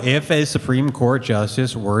 So if a Supreme Court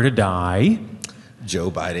justice were to die,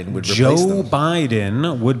 Joe Biden would replace Joe them.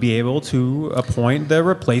 Biden would be able to appoint the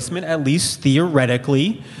replacement, at least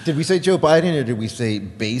theoretically. Did we say Joe Biden or did we say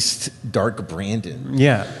based Dark Brandon?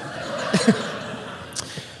 Yeah.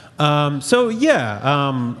 I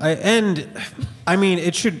mean,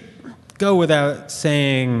 it should go without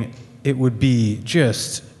saying it would be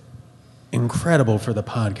just incredible for the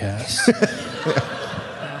podcast.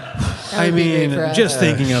 I would be great mean, for us. just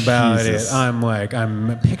thinking about Jesus. it,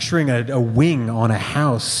 I'm picturing a wing on a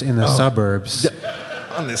house in the suburbs.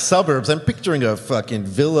 On the suburbs, I'm picturing a fucking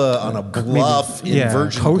villa on a bluff in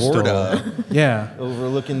Virgin coastal. Gorda Yeah.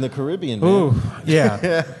 overlooking the Caribbean, man. Ooh,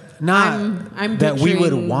 yeah. Not I'm that we would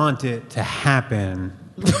picturing- want it to happen,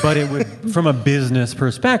 but it would, from a business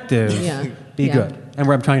perspective, Yeah. be Yeah. good.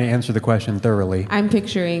 And I'm trying to answer the question thoroughly. I'm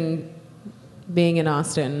picturing being in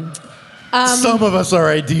Austin. Some of us are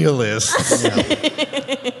idealists.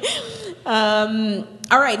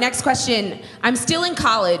 All right, next question. I'm still in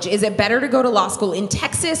college. Is it better to go to law school in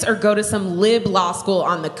Texas or go to some lib law school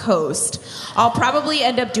on the coast? I'll probably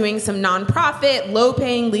end up doing some nonprofit,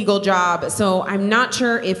 low-paying legal job, so I'm not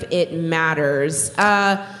sure if it matters.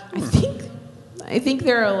 I think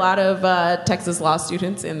there are a lot of Texas law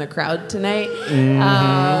students in the crowd tonight.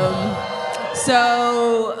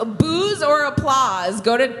 So, boos or applause?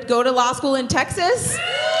 Go to law school in Texas?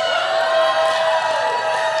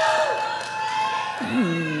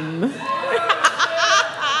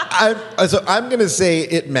 I'm going to say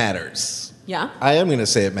it matters. Yeah. I am going to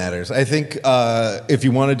say it matters. I think if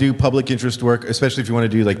you want to do public interest work, especially if you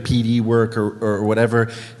want to do like PD work or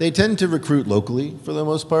whatever, they tend to recruit locally for the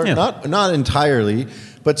most part. Yeah. Not entirely,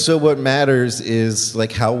 but so what matters is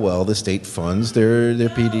like how well the state funds their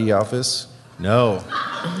PD office. No,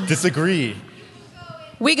 disagree.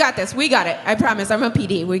 We got this. We got it. I promise. I'm a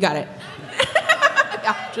PD. We got it.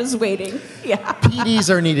 Yeah, just waiting. Yeah.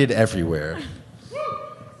 PDs are needed everywhere.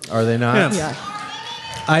 Are they not? Yeah.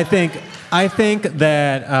 I think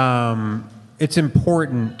that it's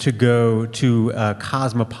important to go to a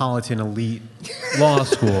cosmopolitan elite law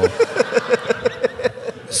school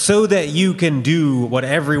so that you can do what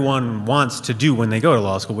everyone wants to do when they go to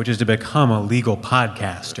law school, which is to become a legal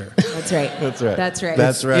podcaster. That's right. That's right. That's right.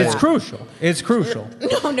 That's right. It's crucial. It's crucial.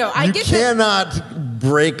 No, I You get cannot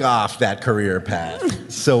break off that career path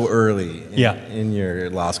so early Yeah. in your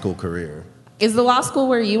law school career. Is the law school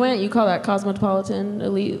where you went? You call that cosmopolitan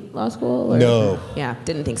elite law school? Or? No. Yeah,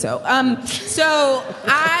 didn't think so. So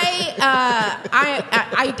I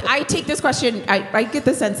take this question. I get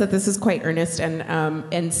the sense that this is quite earnest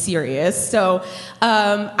and serious. So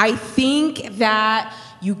I think that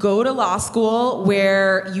you go to law school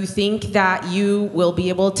where you think that you will be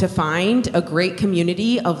able to find a great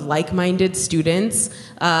community of like-minded students,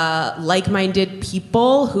 like-minded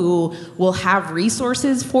people who will have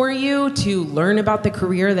resources for you to learn about the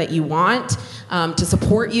career that you want, to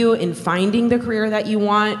support you in finding the career that you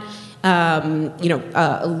want.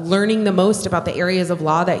 Learning the most about the areas of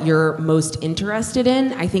law that you're most interested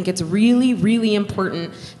in. I think it's really, really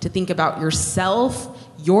important to think about yourself,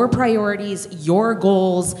 your priorities, your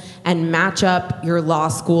goals, and match up your law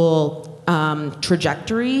school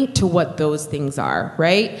trajectory to what those things are,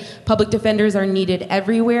 right? Public defenders are needed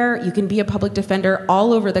everywhere. You can be a public defender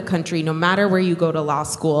all over the country, no matter where you go to law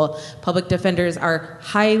school. Public defenders are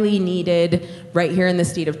highly needed right here in the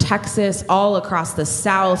state of Texas, all across the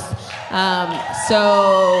South.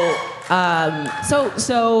 So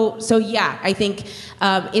yeah, I think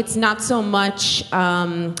it's not so much.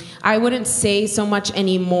 I wouldn't say so much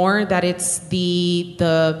anymore that it's the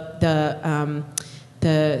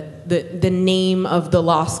name of the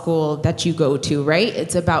law school that you go to, right?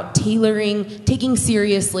 It's about taking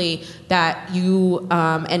seriously that you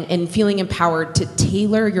and feeling empowered to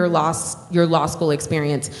tailor your law school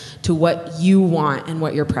experience to what you want and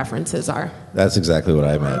what your preferences are. That's exactly what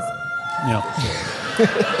I meant. Yeah.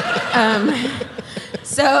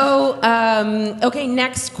 Okay,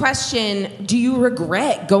 next question. Do you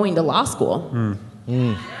regret going to law school?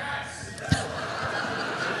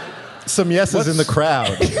 Some yeses in the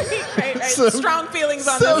crowd. right. Strong feelings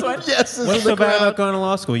on this one. Yeses What's in the so bad crowd. about going to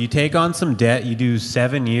law school? You take on some debt, you do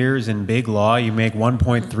 7 years in big law, you make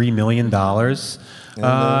 $1.3 million,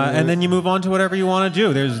 and then you move on to whatever you want to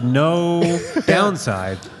do. There's no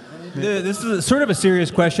downside. This is sort of a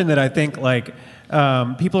serious question that I think,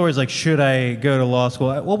 people are always like, should I go to law school?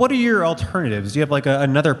 Well, what are your alternatives? Do you have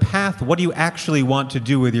another path? What do you actually want to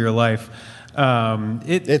do with your life?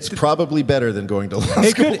 It's probably better than going to law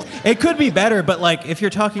school. It could be better, but if you're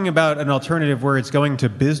talking about an alternative where it's going to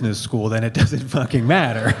business school, then it doesn't fucking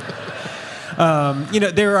matter.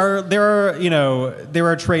 There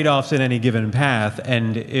are trade-offs in any given path,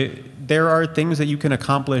 and there are things that you can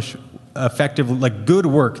accomplish effectively, good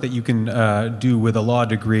work that you can do with a law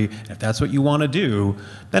degree. If that's what you want to do,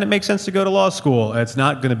 then it makes sense to go to law school. It's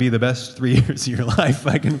not going to be the best 3 years of your life,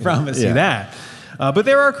 I can promise you that. But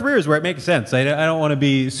there are careers where it makes sense. I don't want to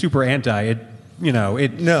be super anti it. No.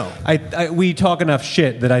 We talk enough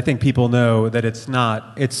shit that I think people know that it's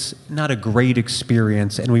not a great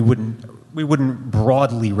experience, and we wouldn't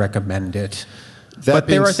broadly recommend it. But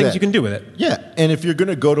there are things you can do with it. Yeah, and if you're going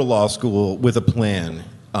to go to law school with a plan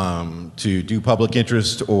to do public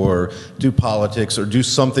interest or do politics or do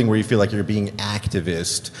something where you feel like you're being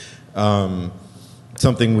activist,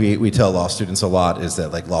 something we tell law students a lot is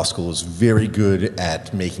that law school is very good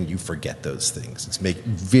at making you forget those things. It's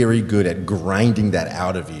very good at grinding that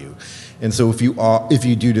out of you. And so if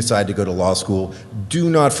you do decide to go to law school, do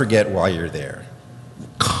not forget why you're there.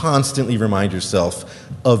 Constantly remind yourself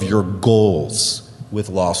of your goals with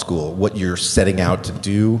law school, what you're setting out to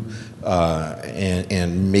do,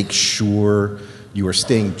 and make sure you are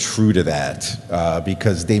staying true to that,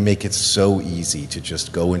 because they make it so easy to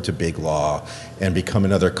just go into big law and become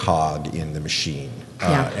another cog in the machine.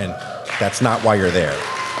 And that's not why you're there.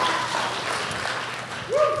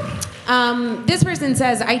 This person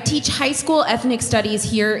says, I teach high school ethnic studies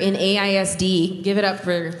here in AISD. Give it up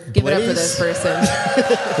for this person.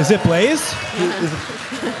 Is it Blaze?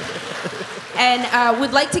 And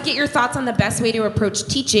would like to get your thoughts on the best way to approach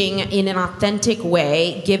teaching in an authentic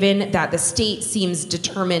way, given that the state seems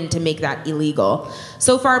determined to make that illegal.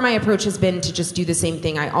 So far, my approach has been to just do the same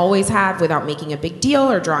thing I always have without making a big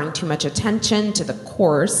deal or drawing too much attention to the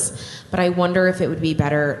course. But I wonder if it would be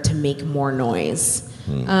better to make more noise.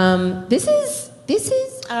 This is.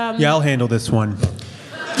 Yeah, I'll handle this one.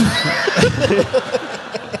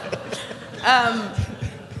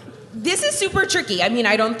 This is super tricky. I mean,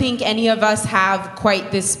 I don't think any of us have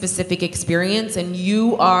quite this specific experience, and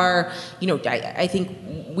you are, I think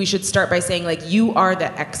we should start by saying, like, you are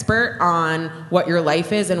the expert on what your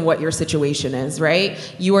life is and what your situation is, right?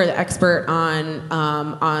 You are the expert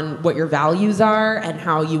on what your values are and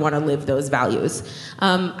how you want to live those values.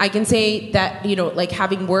 I can say that, like,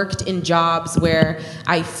 having worked in jobs where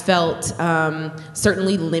I felt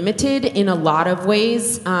certainly limited in a lot of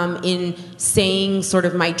ways in saying sort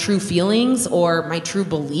of my true feelings or my true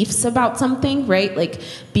beliefs about something, right? Like,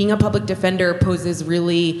 being a public defender poses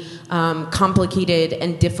really complicated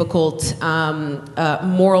and difficult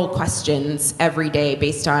moral questions every day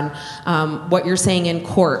based on what you're saying in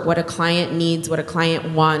court, what a client needs, what a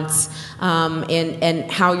client wants,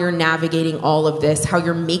 and how you're navigating all of this, how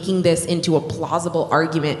you're making this into a plausible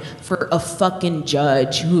argument for a fucking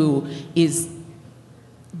judge who is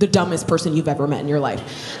the dumbest person you've ever met in your life.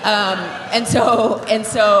 And so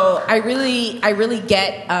I really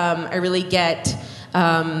get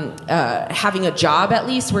having a job, at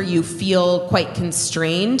least, where you feel quite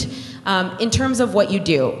constrained. In terms of what you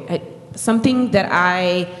do, something that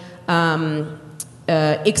I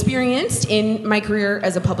experienced in my career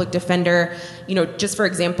as a public defender, just for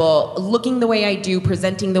example, looking the way I do,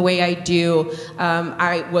 presenting the way I do,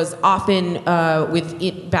 I was often,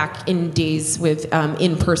 back in days with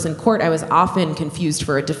in-person court, I was often confused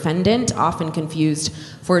for a defendant, often confused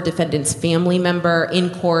for a defendant's family member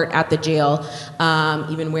in court, at the jail,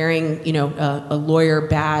 even wearing, a lawyer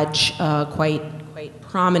badge quite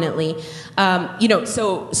prominently. There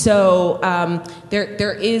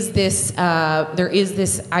is this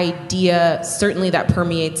idea, certainly, that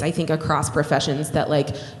permeates, I think, across professions, that, like,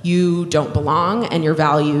 you don't belong and your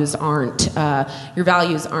values aren't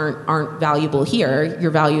valuable here.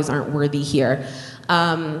 Your values aren't worthy here.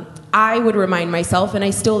 I would remind myself, and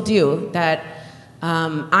I still do, that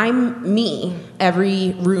I'm me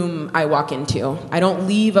every room I walk into. I don't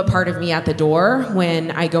leave a part of me at the door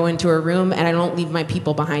when I go into a room, and I don't leave my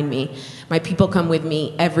people behind me. My people come with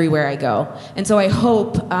me everywhere I go. And so I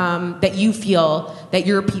hope that you feel that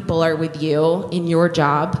your people are with you in your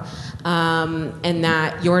job, and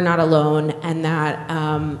that you're not alone, and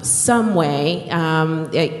that some way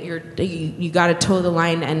you got to toe the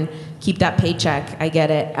line and keep that paycheck. I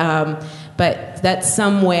get it. But that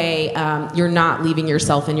some way you're not leaving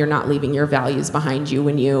yourself and you're not leaving your values behind you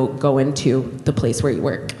when you go into the place where you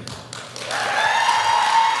work.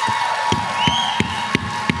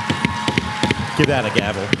 Give that a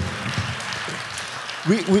gavel.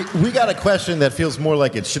 We got a question that feels more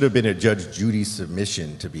like it should have been a Judge Judy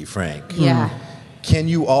submission, to be frank. Yeah. Can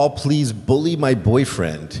you all please bully my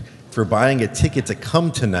boyfriend for buying a ticket to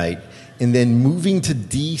come tonight and then moving to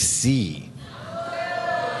D.C.?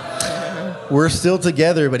 We're still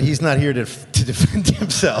together, but he's not here to defend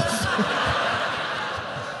himself.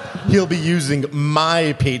 He'll be using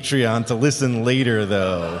my Patreon to listen later,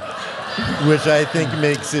 though, which I think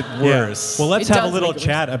makes it worse. Yeah. Well, let's have a little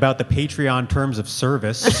chat about the Patreon terms of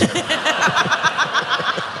service.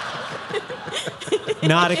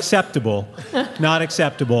 Not acceptable. Not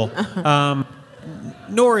acceptable.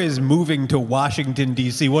 Nor is moving to Washington,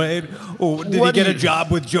 D.C. Did he get a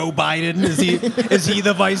job with Joe Biden? Is he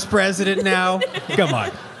the vice president now? Come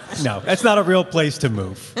on. No, that's not a real place to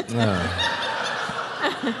move. No.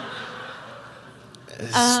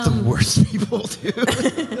 It's the worst people,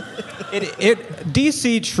 dude.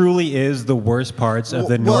 D.C. truly is the worst parts of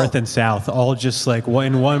the North and South, all just like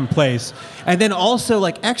in one place, and then also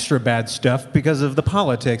like extra bad stuff because of the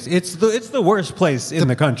politics. It's the worst place in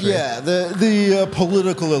the country. Yeah, the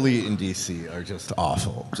political elite in D.C. are just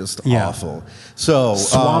awful, awful. So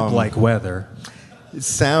swamp-like weather. It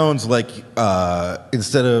sounds like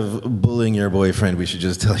instead of bullying your boyfriend, we should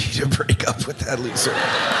just tell you to break up with that loser.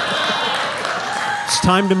 It's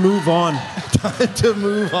time to move on. Time to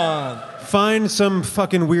move on. Find some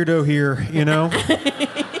fucking weirdo here,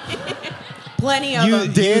 Plenty of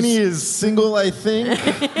them. Danny is single, I think.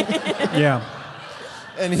 Yeah.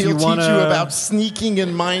 And he'll teach you about sneaking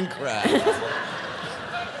in Minecraft.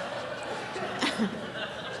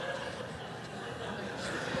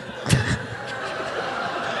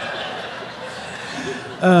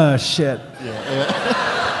 Oh, shit.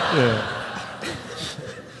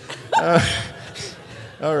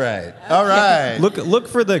 All right. Look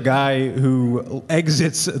for the guy who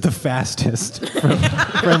exits the fastest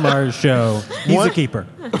from our show. He's a keeper.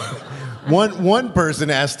 One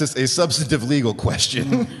person asked us a substantive legal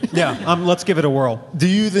question. Yeah, let's give it a whirl. Do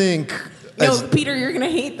you think... No, Peter, you're going to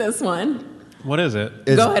hate this one. What is it?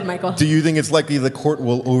 Go ahead, Michael. Do you think it's likely the court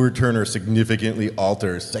will overturn or significantly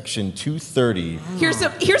alter Section 230? Here's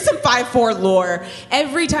some 5-4 lore.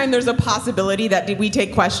 Every time there's a possibility that we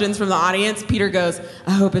take questions from the audience, Peter goes,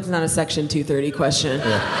 I hope it's not a Section 230 question.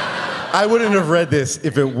 Yeah. I wouldn't have read this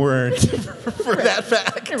if it weren't for that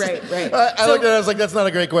fact. Right. I looked at it, I was like, that's not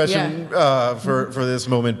a great question for this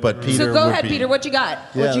moment, but Peter So go ahead, Peter, what you got?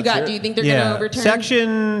 What you got? Do you think they're going to overturn?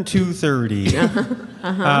 Section 230.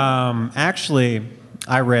 Actually,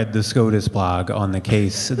 I read the SCOTUS blog on the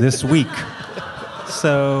case this week.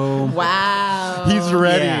 So wow, he's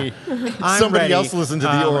ready. I'm Somebody ready. else listened to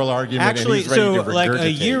the oral argument. Actually, and he's ready to like a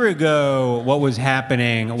regurgitate. year ago, what was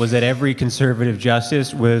happening was that every conservative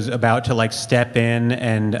justice was about to like step in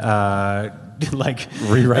and like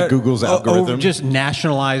rewrite Google's algorithm, just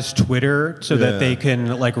nationalize Twitter so that they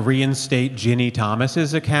can like reinstate Ginny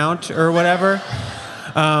Thomas's account or whatever.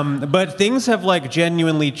 But things have like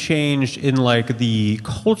genuinely changed in like the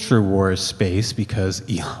culture war space because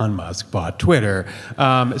Elon Musk bought Twitter.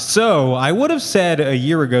 So I would have said a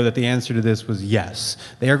year ago that the answer to this was yes.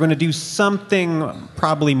 They are going to do something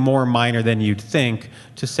probably more minor than you'd think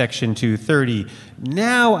to Section 230.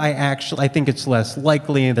 Now I think it's less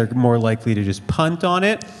likely, and they're more likely to just punt on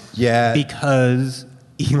it. Yeah. Because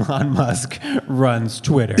Elon Musk runs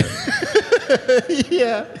Twitter.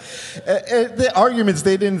 Yeah. The arguments,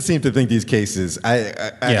 they didn't seem to think these cases.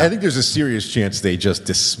 I think there's a serious chance they just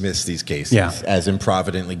dismiss these cases as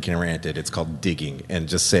improvidently granted. It's called digging, and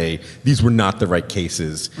just say these were not the right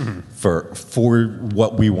cases for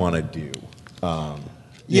what we want to do.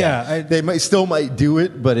 They might do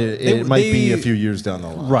it, but it might be a few years down the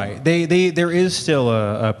line. Right. There is still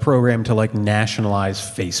a program to like nationalize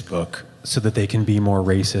Facebook so that they can be more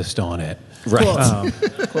racist on it. Right.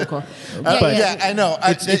 Cool. I know.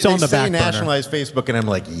 It's on the back burner. Nationalize Facebook, and I'm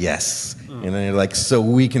like, yes. And then they're like, so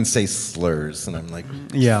we can say slurs, and I'm like,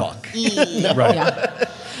 fuck. Right.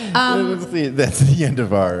 That's the end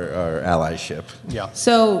of our allyship. Yeah.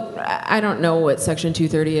 So I don't know what Section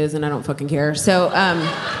 230 is, and I don't fucking care. So I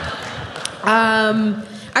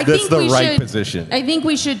think the we right should, position. I think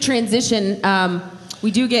we should transition. We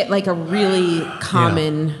do get like a really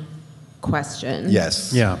common question.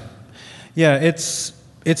 Yes. Yeah, it's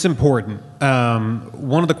important.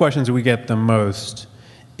 One of the questions we get the most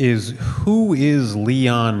is, who is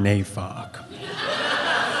Leon Neyfakh?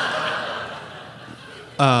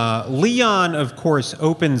 Leon, of course,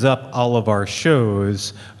 opens up all of our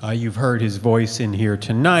shows. You've heard his voice in here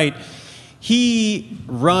tonight. He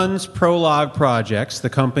runs Prologue Projects, the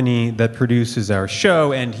company that produces our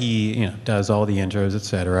show, and he does all the intros,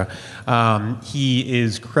 etc. He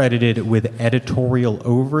is credited with editorial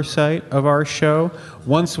oversight of our show.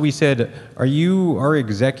 Once we said, "Are you our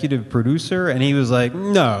executive producer?" And he was like,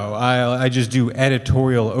 "No, I just do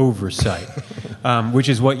editorial oversight," which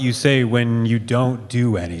is what you say when you don't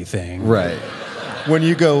do anything. Right. When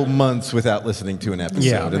you go months without listening to an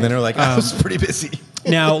episode, and then they're like, I was pretty busy.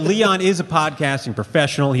 Now, Leon is a podcasting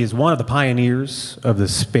professional. He is one of the pioneers of the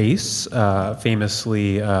space,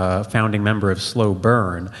 famously founding member of Slow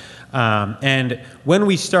Burn. And when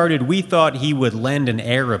we started, we thought he would lend an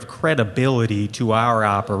air of credibility to our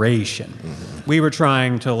operation. We were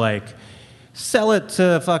trying to, sell it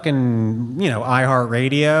to fucking,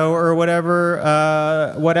 iHeartRadio or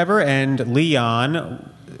whatever. And Leon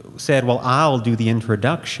said, well, I'll do the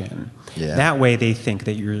introduction. Yeah. That way they think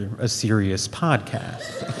that you're a serious podcast.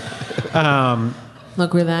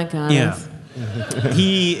 Look where that got us.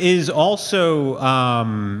 He is also,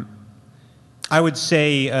 I would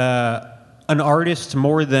say, an artist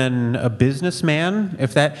more than a businessman.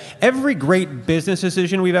 Every great business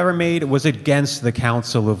decision we've ever made was against the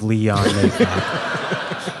counsel of Leon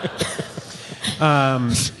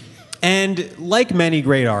Neyfakh. And like many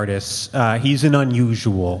great artists, he's an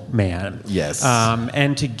unusual man. Yes.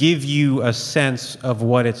 And to give you a sense of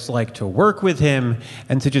what it's like to work with him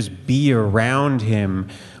and to just be around him,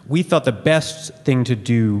 we thought the best thing to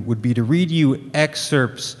do would be to read you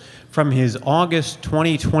excerpts from his August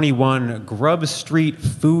 2021 Grub Street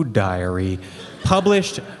Food Diary,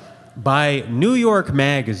 published by New York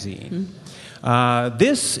Magazine.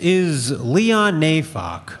 This is Leon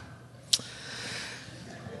Neyfakh.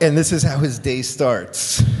 And this is how his day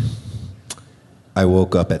starts. I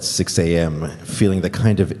woke up at 6 a.m. feeling the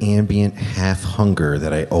kind of ambient half-hunger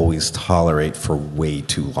that I always tolerate for way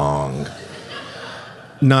too long.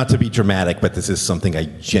 Not to be dramatic, but this is something I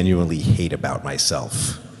genuinely hate about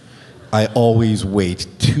myself. I always wait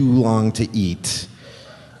too long to eat,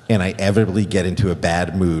 and I inevitably get into a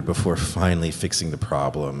bad mood before finally fixing the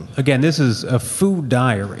problem. Again, this is a food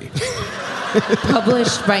diary.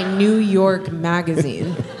 Published by New York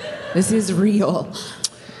Magazine. This is real.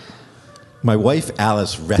 My wife,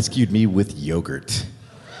 Alice, rescued me with yogurt.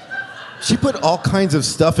 She put all kinds of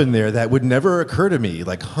stuff in there that would never occur to me,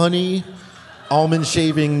 like honey, almond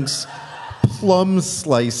shavings, plum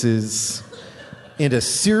slices, and a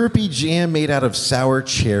syrupy jam made out of sour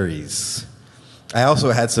cherries. I also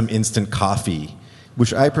had some instant coffee,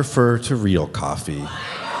 which I prefer to real coffee.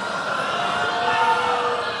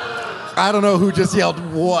 I don't know who just yelled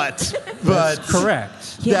what, but That's correct.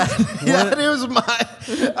 That it was my.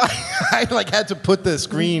 I like had to put the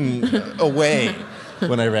screen away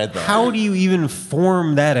when I read that. How do you even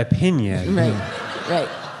form that opinion? Right.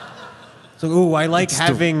 So, ooh, I like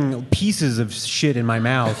having pieces of shit in my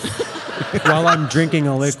mouth while I'm drinking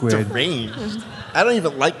a liquid. It's deranged. I don't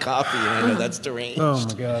even like coffee, and I know that's deranged. Oh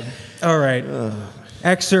my God. All right.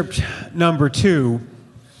 Excerpt number 2.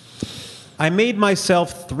 I made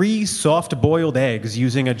myself 3 soft-boiled eggs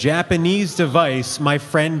using a Japanese device my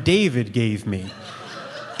friend David gave me.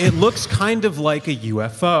 It looks kind of like a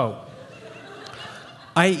UFO.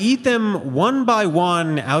 I eat them one by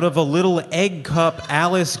one out of a little egg cup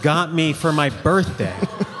Alice got me for my birthday.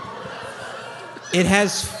 It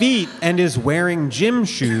has feet and is wearing gym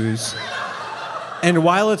shoes. And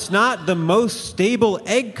while it's not the most stable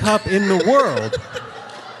egg cup in the world,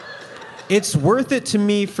 it's worth it to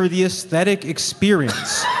me for the aesthetic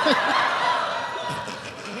experience.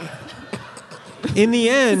 In the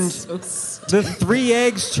end, the 3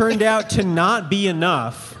 eggs turned out to not be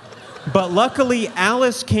enough, but luckily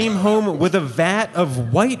Alice came home with a vat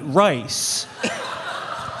of white rice,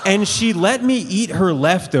 and she let me eat her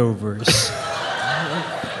leftovers.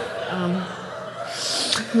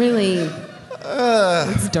 Really,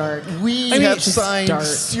 it's dark. We have signed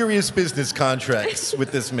serious business contracts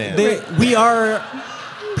with this man. We are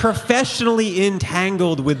professionally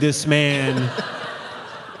entangled with this man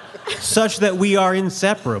such that we are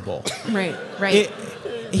inseparable. Right.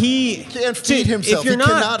 He can't feed himself. He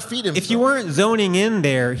cannot feed himself. If you weren't zoning in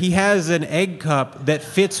there, he has an egg cup that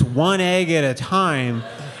fits 1 egg at a time,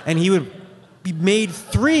 and he would be made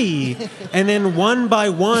 3, and then one by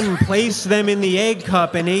one place them in the egg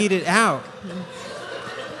cup and ate it out.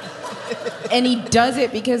 And he does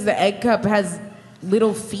it because the egg cup has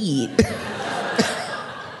little feet.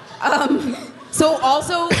 So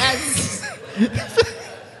also as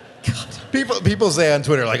people say on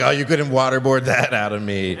Twitter, like, "Oh, you couldn't waterboard that out of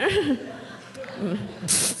me."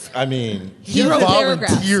 I mean, he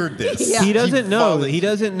volunteered this. Yeah. He doesn't know. He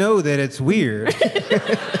doesn't know that it's weird.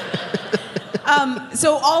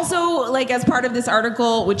 So also, like, as part of this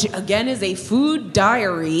article, which again is a food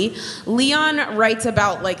diary, Leon writes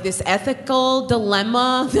about like this ethical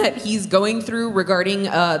dilemma that he's going through regarding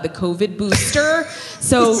the COVID booster.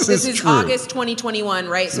 So this is August 2021,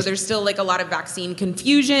 right? So there's still like a lot of vaccine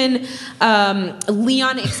confusion.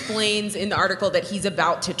 Leon explains in the article that he's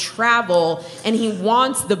about to travel and he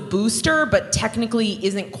wants the booster, but technically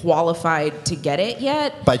isn't qualified to get it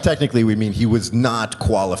yet. By technically, we mean he was not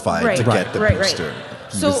qualified to get the booster.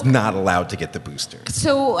 He was not allowed to get the booster.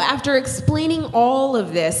 So after explaining all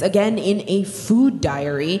of this, again in a food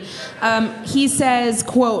diary, he says,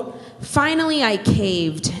 quote, "Finally I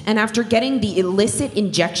caved, and after getting the illicit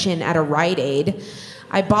injection at a Rite Aid,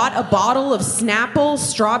 I bought a bottle of Snapple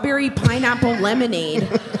strawberry pineapple lemonade,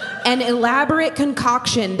 an elaborate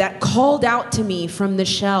concoction that called out to me from the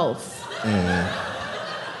shelf."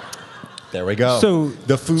 There we go. So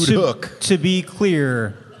the food hook. To be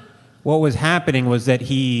clear, what was happening was that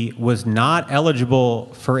he was not eligible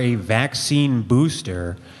for a vaccine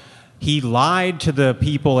booster. He lied to the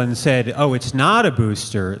people and said, "Oh, it's not a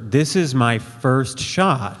booster. This is my first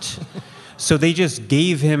shot." So they just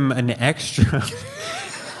gave him an extra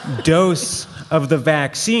dose of the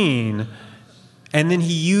vaccine, and then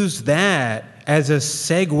he used that as a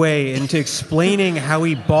segue into explaining how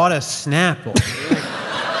he bought a Snapple.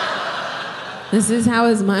 This is how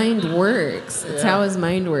his mind works. It's how his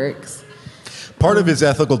mind works. Part of his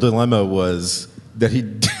ethical dilemma was that he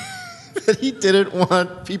that he didn't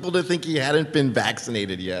want people to think he hadn't been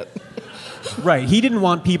vaccinated yet. Right. He didn't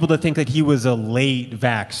want people to think that he was a late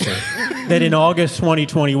vaxxer, that in August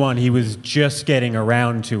 2021 he was just getting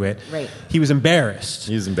around to it. Right. He was embarrassed.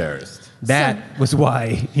 He was embarrassed. That was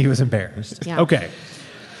why he was embarrassed. Yeah. Okay.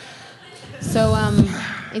 So,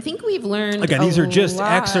 I think we've learned. Again, these are just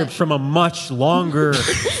lot. excerpts from a much longer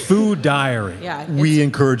food diary. Yeah. We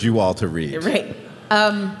encourage you all to read. Right.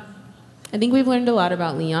 I think we've learned a lot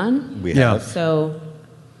about Leon. We have. So,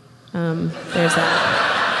 there's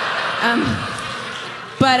that.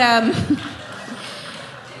 But, I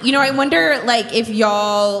wonder, like, if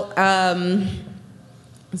y'all,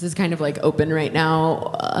 this is kind of, like, open right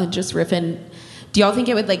now, just riffing. Do y'all think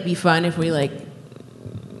it would, like, be fun if we, like,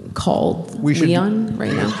 called Leon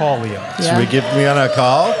right now? Call Leon. Yeah. Should we give Leon a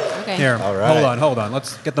call? Okay. Here, All right. hold on.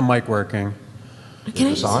 Let's get the mic working. Can I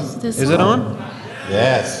Is this on? use this Is it one? on?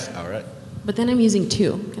 Yes. All right. But then I'm using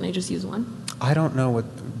two. Can I just use one? I don't know what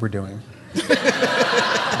we're doing.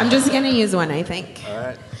 I'm just gonna use one, I think. All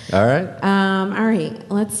right. All right. All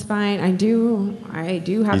right. Let's find. I do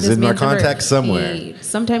have He's this in our man's number. contacts somewhere. He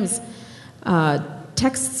sometimes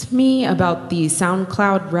texts me about the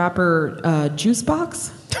SoundCloud rapper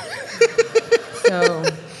Juicebox. So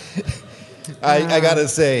I gotta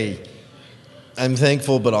say, I'm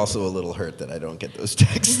thankful, but also a little hurt that I don't get those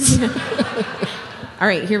texts. all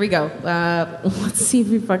right, here we go. Let's see if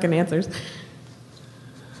he fucking answers.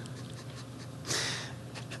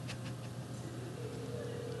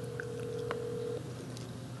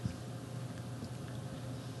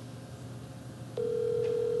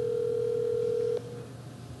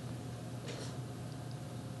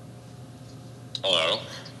 Hello.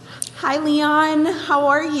 Hi, Leon. How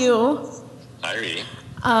are you? Hi, Ree.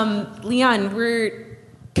 Leon, we're.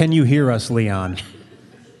 Can you hear us, Leon?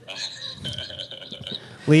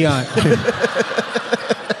 Leon.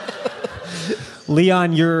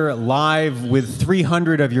 Leon, you're live with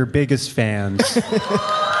 300 of your biggest fans.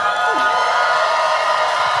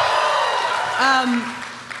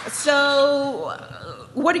 So,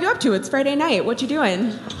 what are you up to? It's Friday night. What you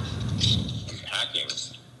doing? Packing.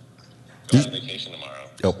 Going on vacation tomorrow.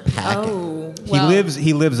 Oh, Oh, well,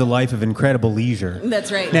 He lives a life of incredible leisure.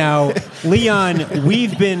 That's right. Now, Leon,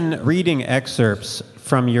 we've been reading excerpts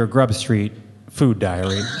from your Grub Street food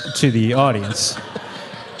diary to the audience.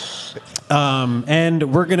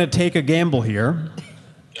 And we're going to take a gamble here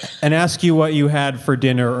and ask you what you had for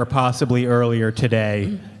dinner or possibly earlier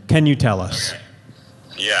today. Can you tell us?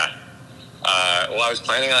 Yeah. Well, I was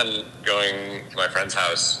planning on going to my friend's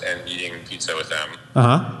house and eating pizza with them.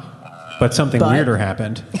 Uh-huh. But something weirder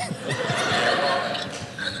happened.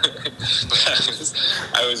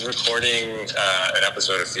 I was recording an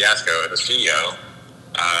episode of Fiasco at the studio,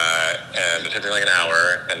 and it took me like an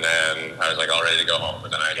hour, and then I was like all ready to go home,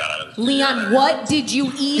 but then I got out of the Leon, what did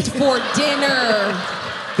you eat for dinner?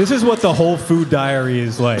 This is what the whole food diary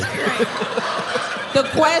is like. The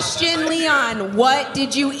question, Leon, what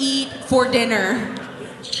did you eat for dinner?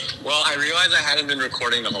 Well, I realized I hadn't been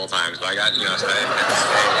recording the whole time, so I got, so I didn't get to stay for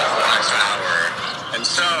an extra hour. And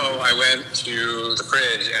so I went to the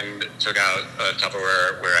fridge and took out a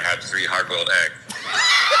Tupperware where I had 3 hard-boiled eggs.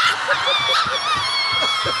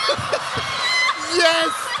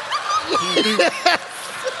 Yes!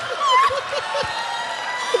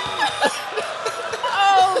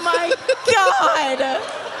 Oh my God!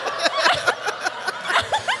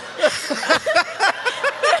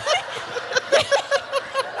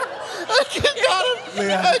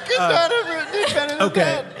 I could not have written it better than Okay,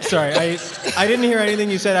 that. sorry. I didn't hear anything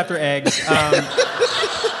you said after eggs.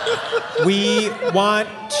 We want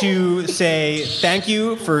to say thank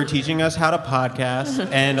you for teaching us how to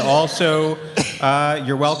podcast, and also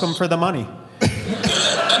you're welcome for the money. I'll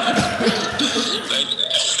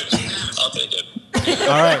take it.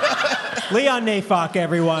 All right. Leon Nafok,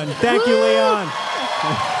 everyone. Thank you, Leon.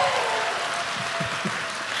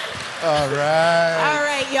 All right. All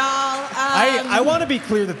right, y'all. I want to be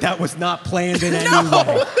clear that was not planned in any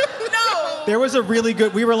way. No! There was a really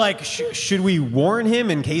good, we were like, should we warn him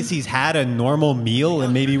in case he's had a normal meal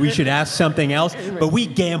and maybe we should ask something else? But we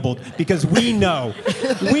gambled because we knew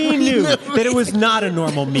that it was not a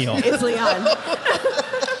normal meal. It's Leon.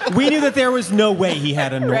 We knew that there was no way he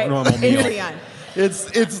had a normal meal. It's Leon.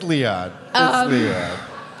 It's Leon. It's Leon.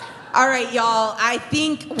 All right, y'all. I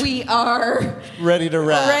think we are Ready to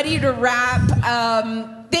wrap. ready to wrap.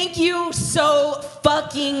 Thank you so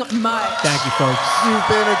fucking much. Thank you, folks. You've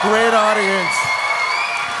been a great audience.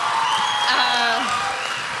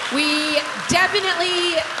 We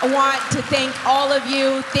definitely want to thank all of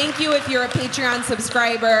you. Thank you if you're a Patreon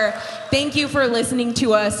subscriber. Thank you for listening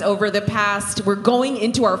to us over the past. We're going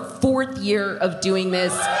into our 4th year of doing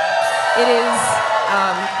this. It is,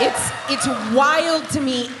 it's wild to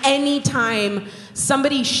me anytime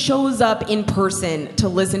somebody shows up in person to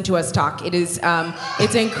listen to us talk. It is,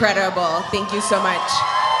 it's incredible. Thank you so much.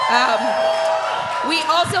 We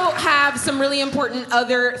also have some really important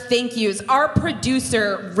other thank yous. Our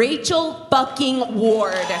producer, Rachel fucking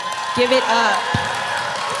Ward. Give it up.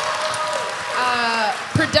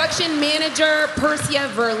 Production manager, Persia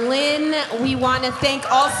Verlin. We want to thank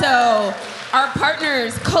also our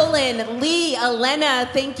partners, Colin, Lee, Elena.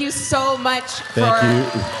 Thank you so much for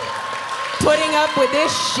putting up with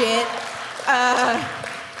this shit.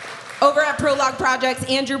 Over at Prologue Projects,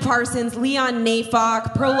 Andrew Parsons, Leon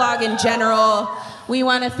Nafok, Prologue in general. We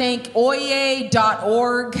want to thank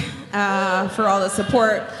oye.org for all the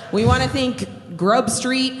support. We want to thank Grub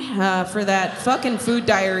Street for that fucking food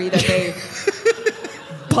diary that they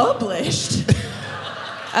published.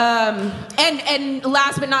 And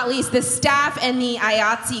last but not least, the staff and the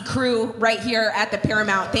IATSE crew right here at the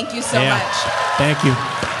Paramount. Thank you so much. Thank you.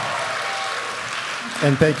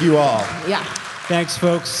 And thank you all. Yeah. Thanks,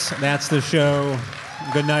 folks. That's the show.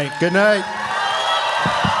 Good night. Good night.